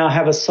then you now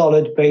have a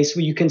solid base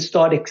where you can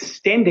start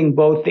extending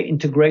both the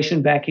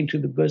integration back into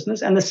the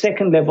business and the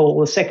second level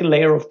or the second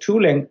layer of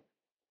tooling,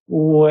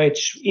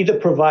 which either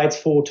provides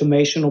for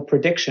automation or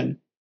prediction.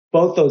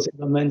 Both those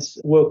elements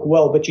work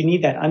well, but you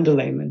need that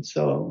underlayment.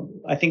 So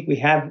I think we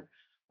have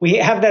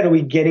that, or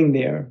we're getting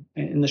there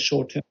in the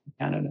short term in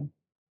Canada.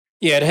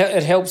 Yeah,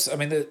 it helps. I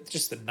mean,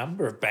 just the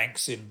number of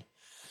banks in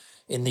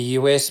the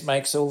US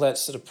makes all that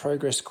sort of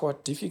progress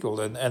quite difficult,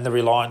 and the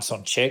reliance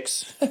on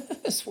checks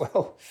as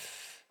well,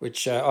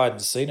 which I hadn't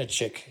seen a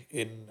check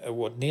in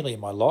nearly in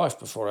my life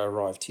before I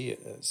arrived here.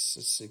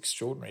 It's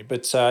extraordinary.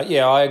 But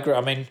yeah, I agree.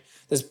 I mean,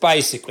 there's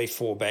basically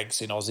 4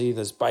 banks in Aussie.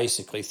 There's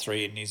basically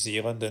 3 in New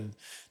Zealand, and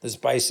there's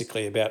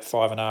basically about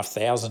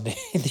 5,500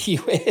 in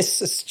the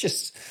US. It's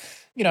just,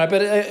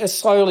 but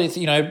slowly,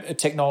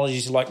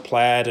 technologies like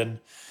Plaid and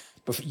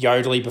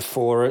Yodely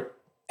before it,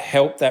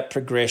 helped that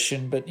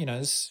progression. But,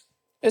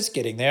 it's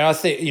getting there. I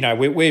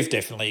think, we've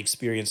definitely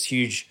experienced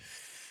huge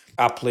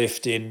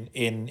uplift in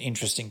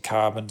interest in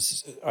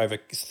carbons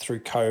through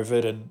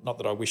COVID, and not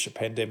that I wish a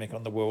pandemic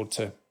on the world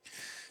to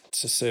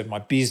serve my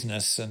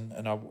business,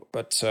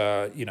 but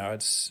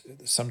it's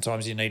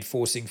sometimes you need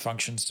forcing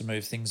functions to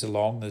move things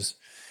along. There's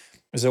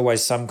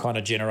always some kind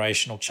of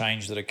generational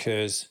change that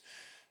occurs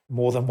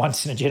more than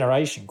once in a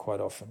generation, quite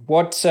often.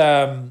 What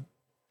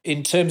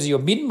in terms of your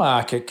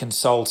mid-market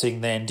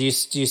consulting, then do you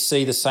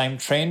see the same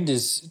trend?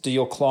 Do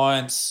your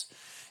clients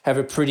have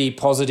a pretty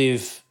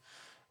positive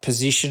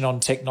position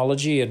on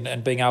technology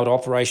and being able to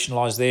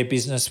operationalize their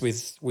business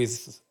with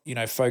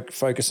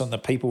focus on the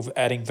people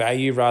adding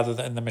value rather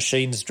than the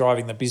machines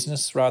driving the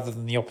business, rather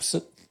than the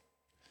opposite?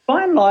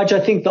 By and large, I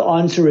think the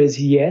answer is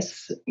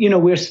yes.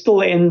 We're still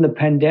in the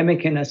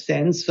pandemic in a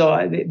sense.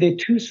 So there are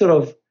two sort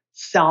of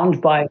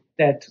sound bites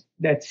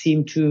that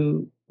seem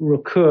to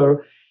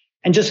recur.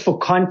 And just for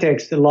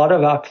context, a lot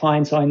of our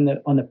clients are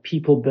on the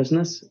people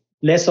business,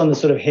 less on the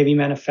sort of heavy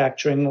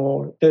manufacturing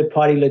or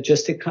third-party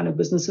logistic kind of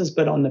businesses,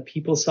 but on the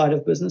people side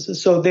of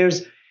businesses. So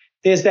there's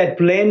that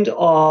blend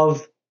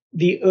of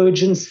the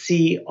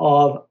urgency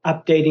of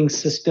updating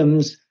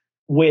systems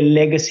where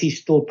legacy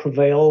still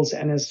prevails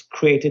and has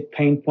created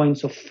pain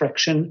points of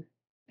friction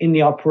in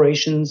the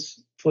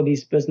operations for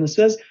these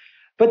businesses.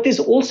 But there's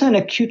also an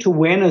acute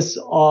awareness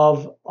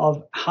of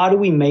how do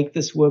we make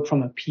this work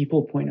from a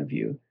people point of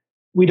view.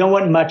 We don't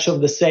want much of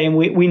the same.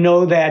 We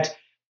know that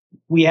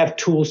we have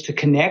tools to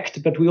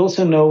connect, but we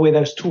also know where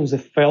those tools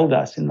have failed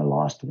us in the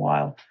last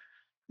while.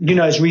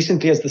 As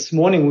recently as this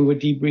morning, we were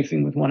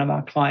debriefing with one of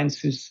our clients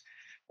who's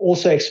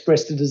also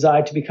expressed a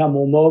desire to become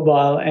more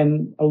mobile,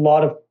 and a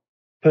lot of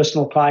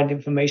personal client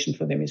information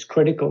for them is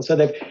critical. So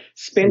they've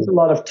spent a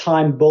lot of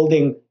time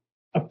building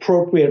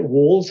appropriate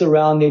walls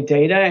around their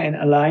data and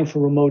allowing for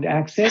remote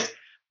access,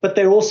 but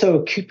they're also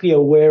acutely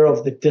aware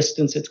of the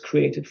distance it's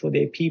created for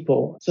their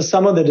people. So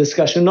some of the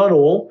discussion, not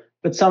all,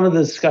 but some of the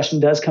discussion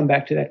does come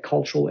back to that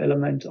cultural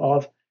element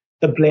of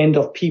the blend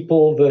of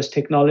people versus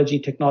technology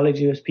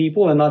versus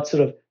people, and not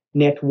sort of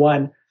net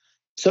one.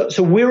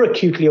 So we're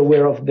acutely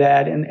aware of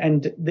that,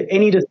 and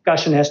any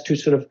discussion has to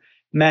sort of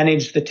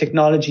manage the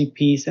technology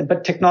piece.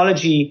 But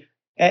technology,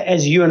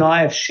 as you and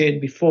I have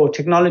shared before,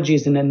 technology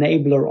is an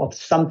enabler of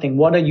something.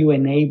 What are you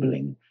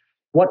enabling?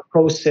 What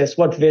process,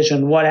 what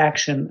vision, what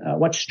action,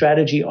 what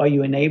strategy are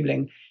you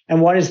enabling?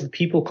 And what is the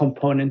people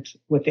component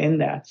within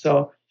that?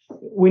 So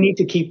we need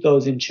to keep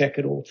those in check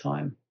at all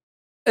time.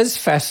 It's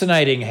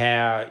fascinating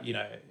how,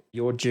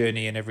 your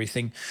journey and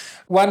everything.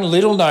 One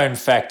little known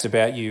fact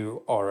about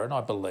you, Oren, I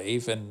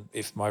believe, and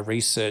if my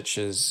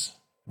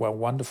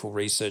wonderful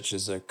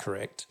researchers are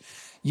correct,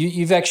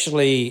 you've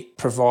actually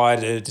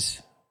provided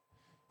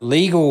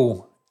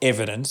legal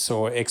evidence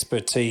or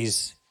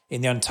expertise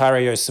in the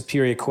Ontario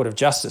Superior Court of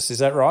Justice. Is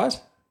that right?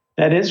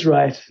 That is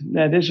right.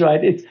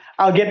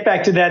 I'll get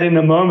back to that in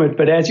a moment.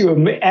 But as you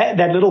were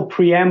that little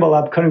preamble,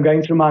 I'm kind of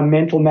going through my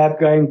mental map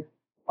going,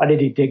 what did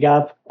he dig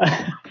up?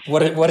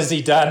 What has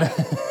he done?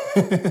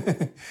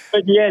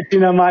 But yes,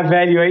 my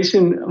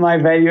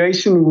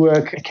valuation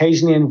work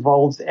occasionally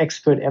involves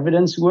expert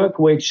evidence work,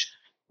 which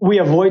we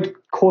avoid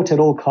court at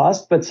all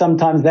costs, but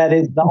sometimes that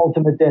is the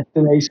ultimate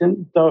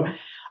destination. So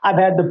I've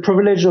had the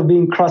privilege of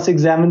being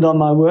cross-examined on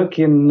my work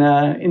in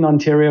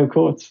Ontario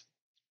courts.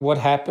 What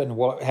happened?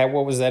 What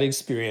was that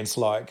experience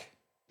like?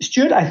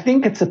 Stuart, I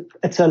think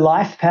it's a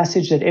life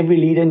passage that every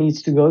leader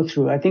needs to go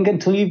through. I think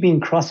until you've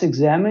been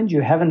cross-examined,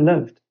 you haven't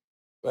lived.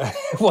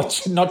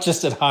 What? Not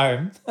just at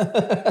home?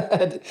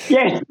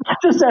 Yes, not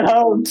just at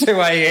home. 2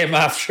 a.m.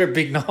 after a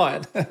big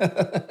night.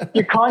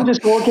 You can't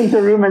just walk into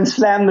a room and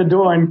slam the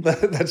door.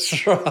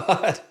 That's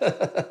right.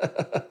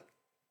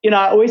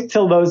 I always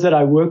tell those that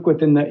I work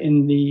with on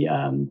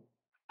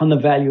the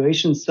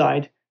valuation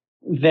side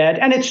that,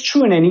 and it's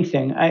true in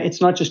anything,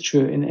 it's not just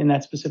true in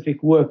that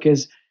specific work,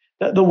 is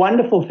the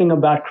wonderful thing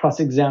about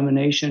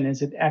cross-examination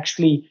is it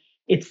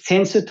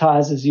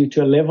sensitizes you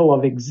to a level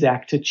of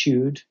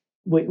exactitude,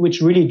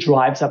 which really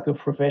drives up your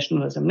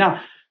professionalism.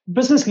 Now,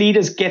 business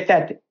leaders get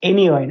that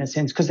anyway, in a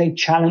sense, because they're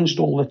challenged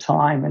all the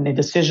time and their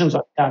decisions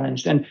are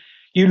challenged. And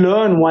you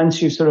learn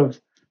once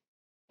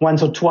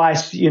or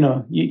twice,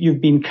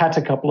 you've been cut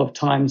a couple of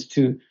times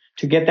to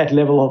get that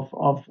level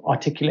of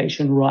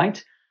articulation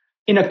right.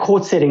 In a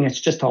court setting, it's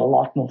just a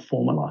lot more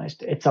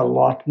formalized. It's a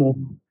lot more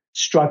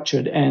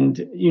structured. And,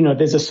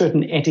 there's a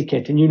certain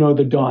etiquette and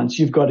the dance.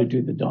 You've got to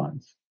do the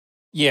dance.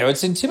 Yeah,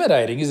 it's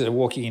intimidating, isn't it,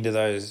 walking into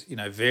those,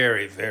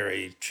 very,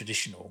 very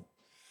traditional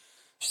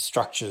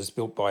structures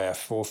built by our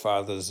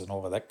forefathers and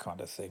all of that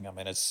kind of thing. I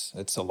mean, it's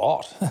a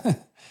lot.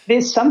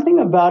 There's something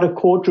about a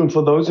courtroom,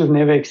 for those who've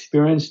never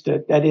experienced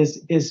it, that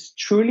is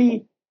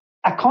truly,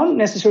 I can't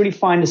necessarily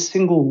find a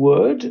single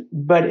word,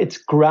 but it's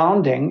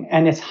grounding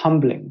and it's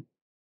humbling.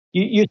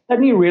 You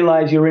suddenly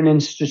realize you're in an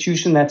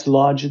institution that's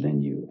larger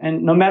than you.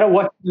 And no matter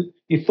what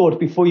you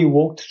thought before you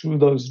walked through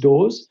those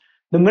doors,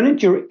 the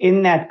minute you're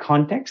in that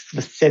context,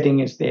 the setting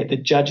is there, the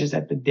judge is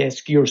at the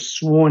desk, you're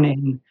sworn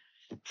in,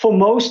 for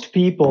most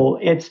people,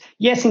 it's,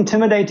 yes,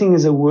 intimidating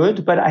is a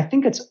word, but I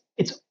think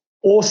it's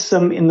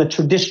awesome in the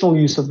traditional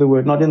use of the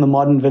word, not in the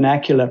modern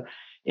vernacular.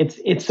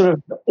 It's sort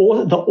of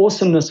the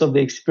awesomeness of the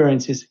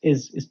experience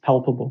is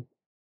palpable.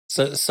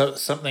 So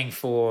something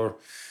for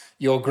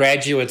your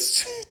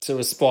graduates to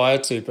aspire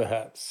to,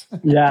 perhaps.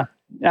 Yeah,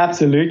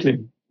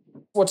 absolutely.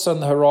 What's on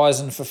the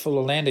horizon for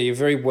Fuller Land? You're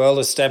very well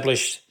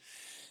established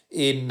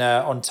in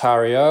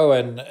Ontario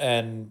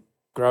and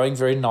growing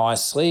very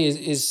nicely.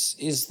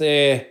 Is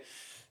there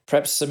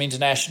perhaps some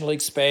international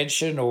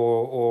expansion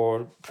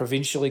or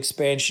provincial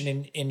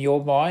expansion in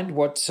your mind?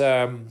 What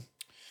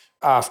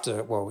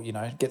after, well,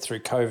 get through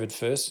COVID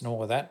first and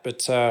all of that,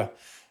 but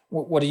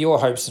what are your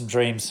hopes and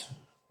dreams?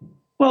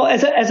 Well,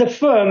 as a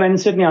firm, and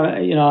certainly,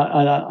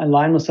 I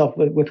align myself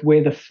with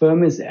where the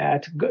firm is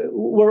at.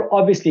 We're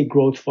obviously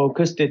growth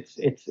focused. It's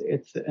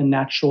a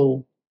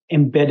natural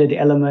embedded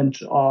element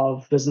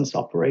of business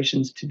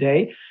operations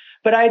today.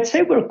 But I'd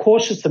say we're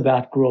cautious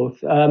about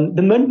growth.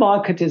 The mid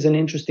market is an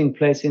interesting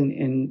place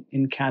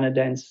in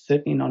Canada and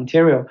certainly in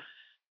Ontario.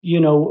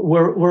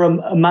 We're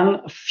among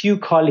a few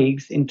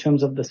colleagues in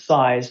terms of the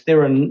size.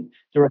 There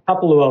are a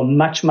couple who are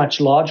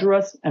much larger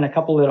us and a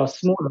couple that are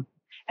smaller,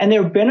 and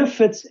there are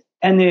benefits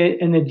and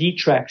the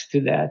detracts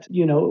to that.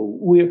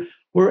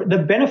 We're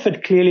the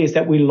benefit clearly is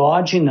that we're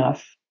large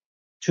enough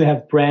to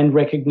have brand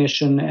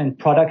recognition and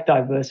product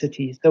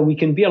diversity, so we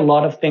can be a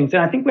lot of things.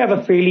 And I think we have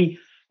a fairly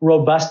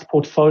robust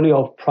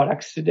portfolio of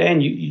products today,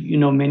 and you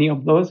know many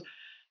of those.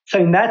 So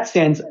in that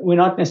sense, we're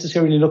not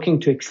necessarily looking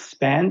to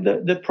expand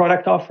the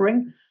product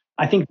offering.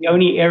 I think the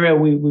only area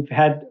we've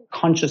had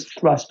conscious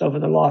thrust over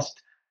the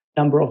last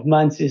number of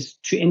months is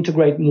to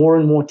integrate more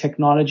and more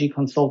technology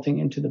consulting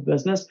into the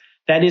business.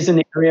 That is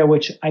an area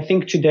which I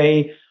think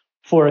today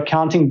for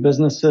accounting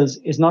businesses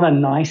is not a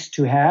nice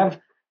to have.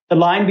 The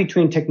line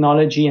between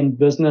technology and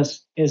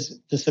business is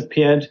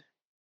disappeared.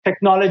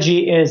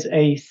 Technology is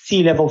a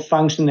C-level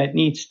function that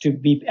needs to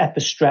be at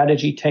the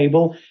strategy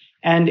table.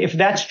 And if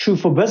that's true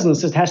for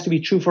business, it has to be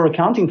true for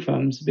accounting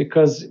firms,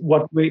 because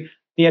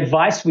the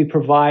advice we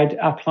provide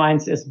our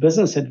clients as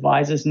business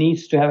advisors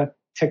needs to have a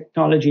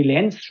technology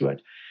lens through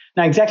it.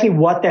 Now, exactly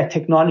what that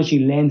technology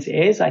lens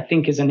is, I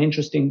think, is an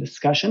interesting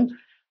discussion.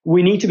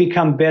 We need to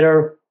become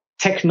better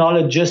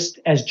technologists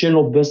as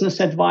general business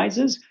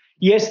advisors.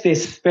 Yes,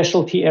 there's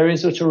specialty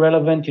areas which are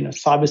relevant.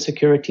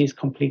 Cybersecurity is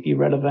completely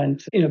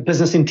relevant.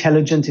 Business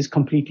intelligence is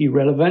completely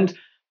relevant.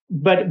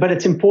 But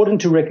it's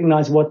important to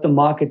recognize what the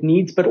market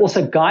needs, but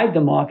also guide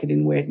the market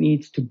in where it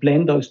needs to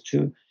blend those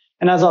two.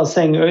 And as I was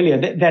saying earlier,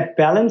 that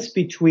balance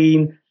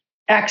between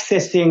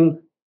accessing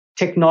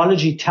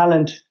technology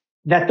talent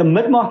that the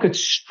mid-market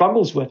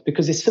struggles with,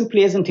 because there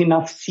simply isn't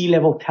enough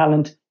C-level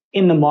talent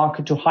in the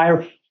market to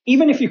hire,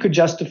 even if you could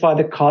justify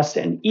the cost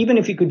and even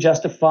if you could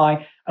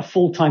justify a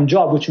full-time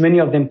job, which many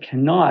of them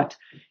cannot,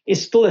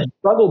 is still a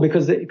struggle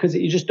because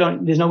you just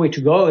don't, there's nowhere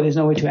to go, there's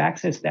no way to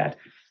access that.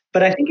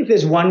 But I think if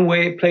there's one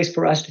place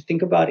for us to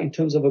think about in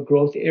terms of a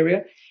growth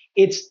area,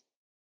 it's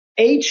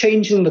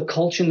changing the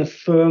culture in the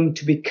firm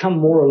to become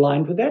more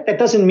aligned with that. That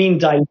doesn't mean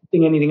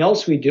diluting anything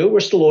else we do. We're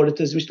still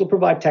auditors. We still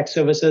provide tax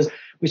services.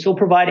 We still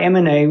provide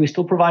M&A. We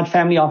still provide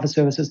family office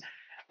services.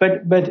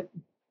 But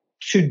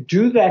to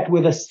do that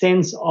with a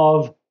sense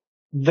of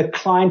the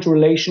client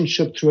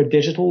relationship through a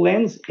digital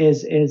lens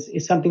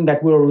is something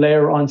that we'll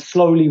layer on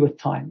slowly with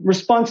time,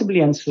 responsibly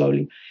and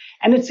slowly.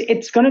 And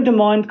it's going to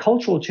demand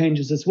cultural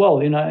changes as well.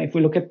 If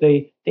we look at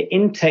the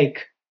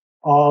intake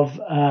of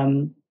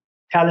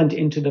talent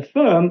into the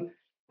firm,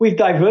 we've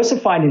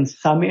diversified in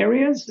some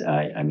areas.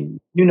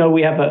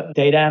 We have a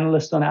data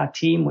analyst on our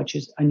team, which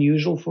is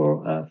unusual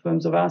for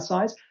firms of our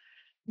size.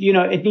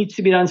 It needs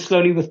to be done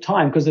slowly with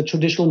time because the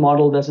traditional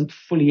model doesn't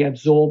fully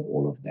absorb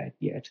all of that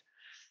yet.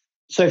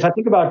 So if I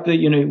think about where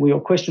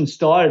your question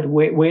started,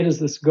 where does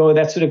this go?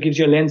 That sort of gives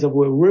you a lens of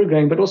where we're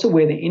going, but also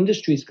where the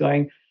industry is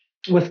going.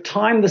 With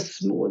time,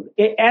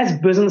 as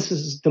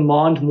businesses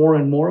demand more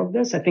and more of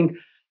this, I think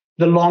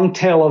the long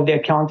tail of the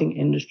accounting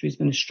industry is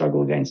going to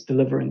struggle against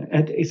delivering.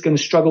 It's going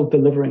to struggle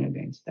delivering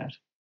against that.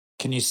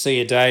 Can you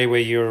see a day where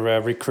you're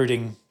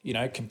recruiting,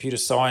 computer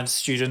science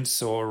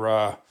students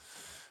or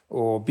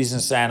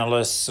business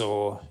analysts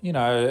or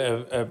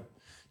a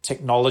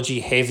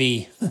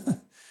technology-heavy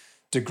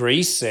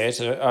degree set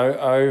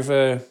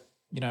over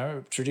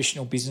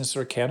traditional business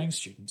or accounting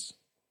students?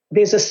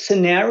 There's a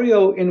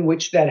scenario in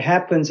which that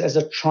happens as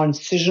a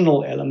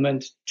transitional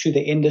element to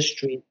the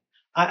industry.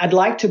 I'd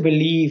like to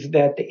believe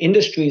that the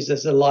industry is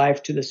as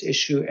alive to this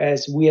issue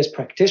as we as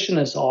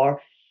practitioners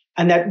are,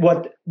 and that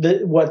what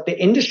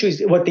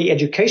the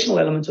educational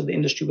elements of the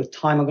industry with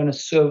time are going to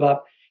serve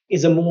up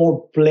is a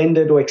more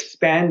blended or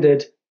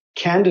expanded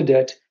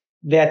candidate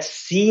that's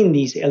seen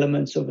these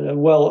elements of it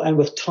well, and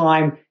with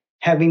time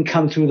having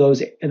come through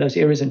those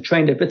areas and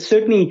trained it. But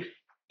certainly,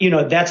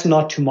 that's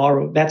not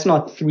tomorrow. That's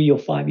not 3 or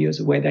 5 years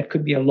away. That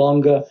could be a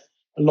longer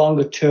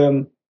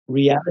term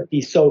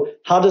reality. So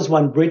how does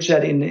one bridge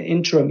that in the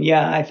interim?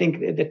 Yeah, I think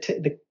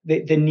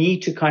the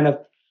need to kind of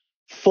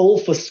full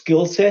for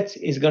skill sets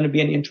is going to be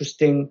an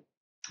interesting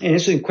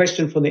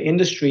question for the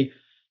industry.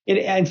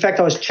 In fact,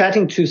 I was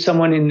chatting to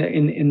someone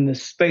in the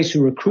space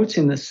who recruits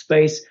in this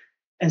space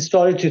and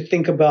started to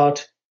think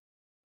about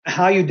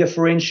how you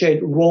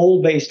differentiate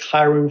role-based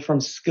hiring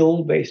from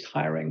skill-based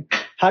hiring.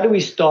 How do we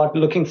start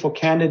looking for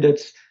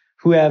candidates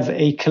who have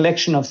a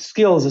collection of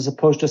skills as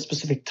opposed to a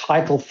specific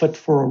title fit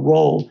for a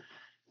role?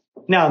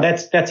 Now,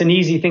 that's an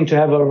easy thing to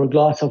have over a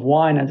glass of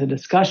wine as a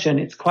discussion.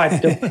 It's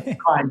quite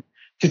difficult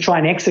to try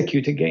and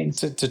execute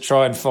against. To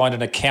try and find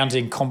an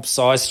accounting comp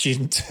sci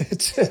student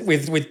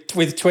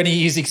with 20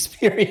 years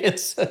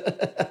experience.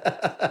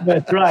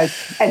 That's right.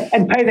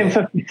 And pay them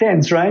 50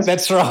 cents, right?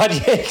 That's right.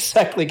 Yeah,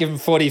 exactly. Give them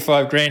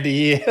 45 grand a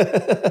year.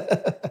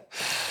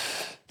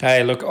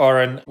 Hey, look,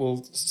 Oren,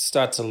 we'll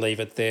start to leave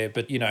it there.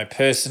 But,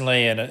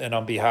 personally and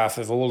on behalf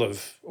of all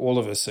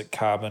of us at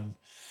Carbon,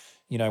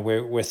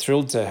 we're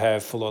thrilled to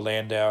have Fuller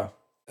Landau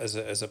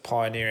as a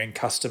pioneering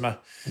customer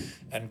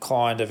and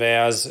client of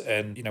ours,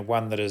 and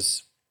one that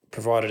has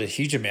provided a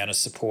huge amount of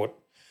support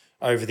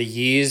over the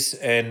years.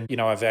 And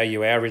I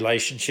value our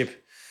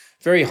relationship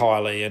very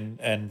highly,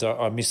 and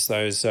I miss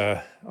those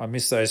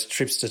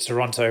trips to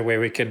Toronto where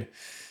we can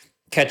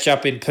catch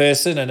up in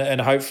person, and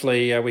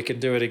hopefully we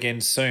can do it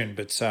again soon.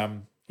 But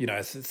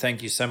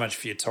thank you so much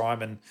for your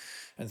time, and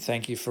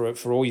thank you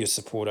for all your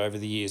support over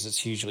the years. It's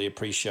hugely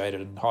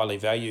appreciated and highly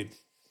valued.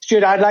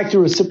 Stuart, I'd like to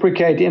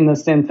reciprocate in the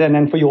sense,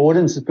 and for your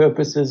audience's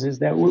purposes, is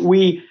that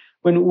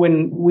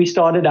when we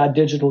started our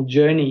digital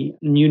journey,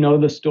 and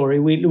the story,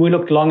 we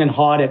looked long and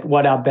hard at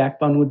what our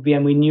backbone would be,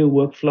 and we knew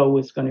workflow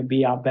was going to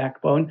be our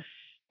backbone.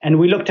 And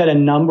we looked at a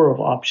number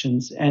of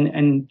options,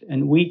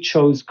 and we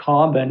chose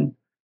Carbon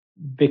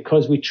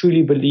because we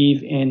truly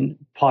believe in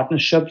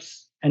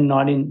partnerships and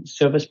not in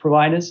service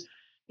providers.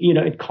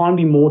 It can't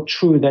be more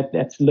true that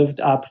that's lived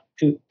up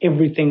to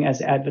everything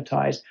as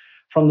advertised,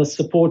 from the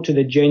support to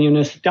the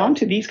genuineness, down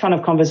to these kind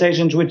of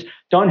conversations which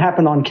don't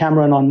happen on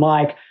camera and on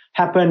mic,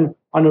 happen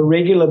on a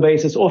regular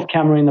basis off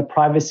camera in the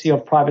privacy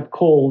of private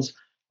calls.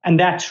 And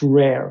that's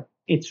rare.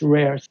 It's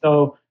rare.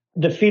 So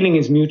the feeling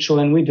is mutual,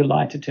 and we're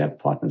delighted to have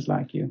partners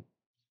like you.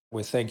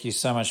 Well, thank you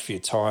so much for your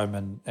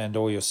time and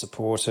all your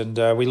support. And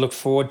we look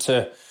forward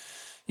to,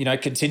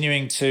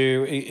 continuing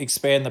to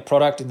expand the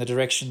product in the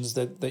directions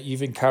that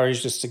you've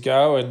encouraged us to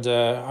go, and,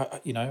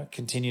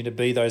 continue to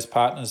be those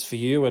partners for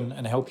you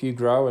and help you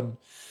grow and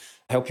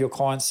help your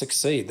clients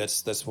succeed.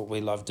 That's what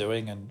we love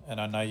doing.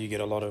 And I know you get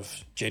a lot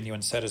of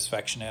genuine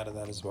satisfaction out of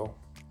that as well.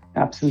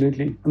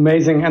 Absolutely.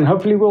 Amazing. And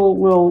hopefully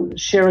we'll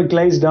share a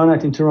glazed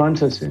donut in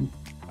Toronto soon.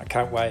 I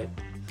can't wait.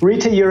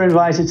 Rita, you're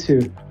invited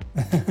too.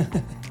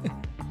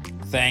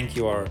 Thank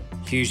you, Oren.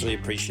 Hugely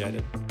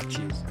appreciated.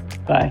 Cheers.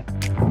 Bye.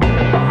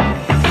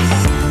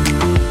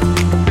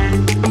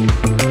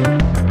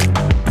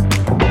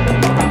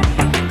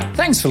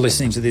 Thanks for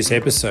listening to this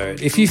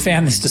episode. If you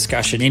found this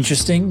discussion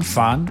interesting,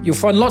 fun, you'll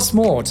find lots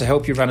more to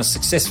help you run a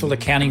successful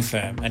accounting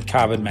firm at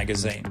Carbon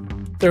Magazine.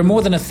 There are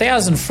more than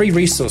 1,000 free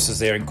resources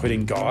there,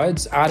 including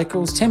guides,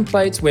 articles,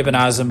 templates,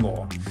 webinars, and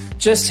more.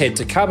 Just head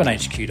to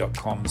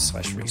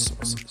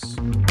carbonhq.com/resources.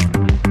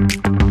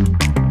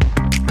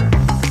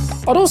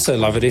 I'd also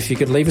love it if you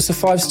could leave us a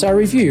 5-star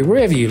review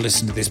wherever you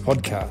listen to this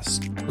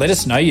podcast. Let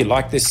us know you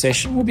like this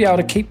session. We'll be able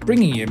to keep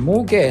bringing you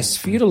more guests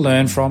for you to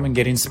learn from and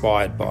get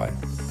inspired by.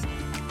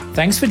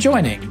 Thanks for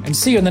joining, and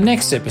see you in the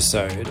next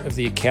episode of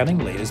the Accounting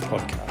Leaders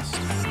Podcast.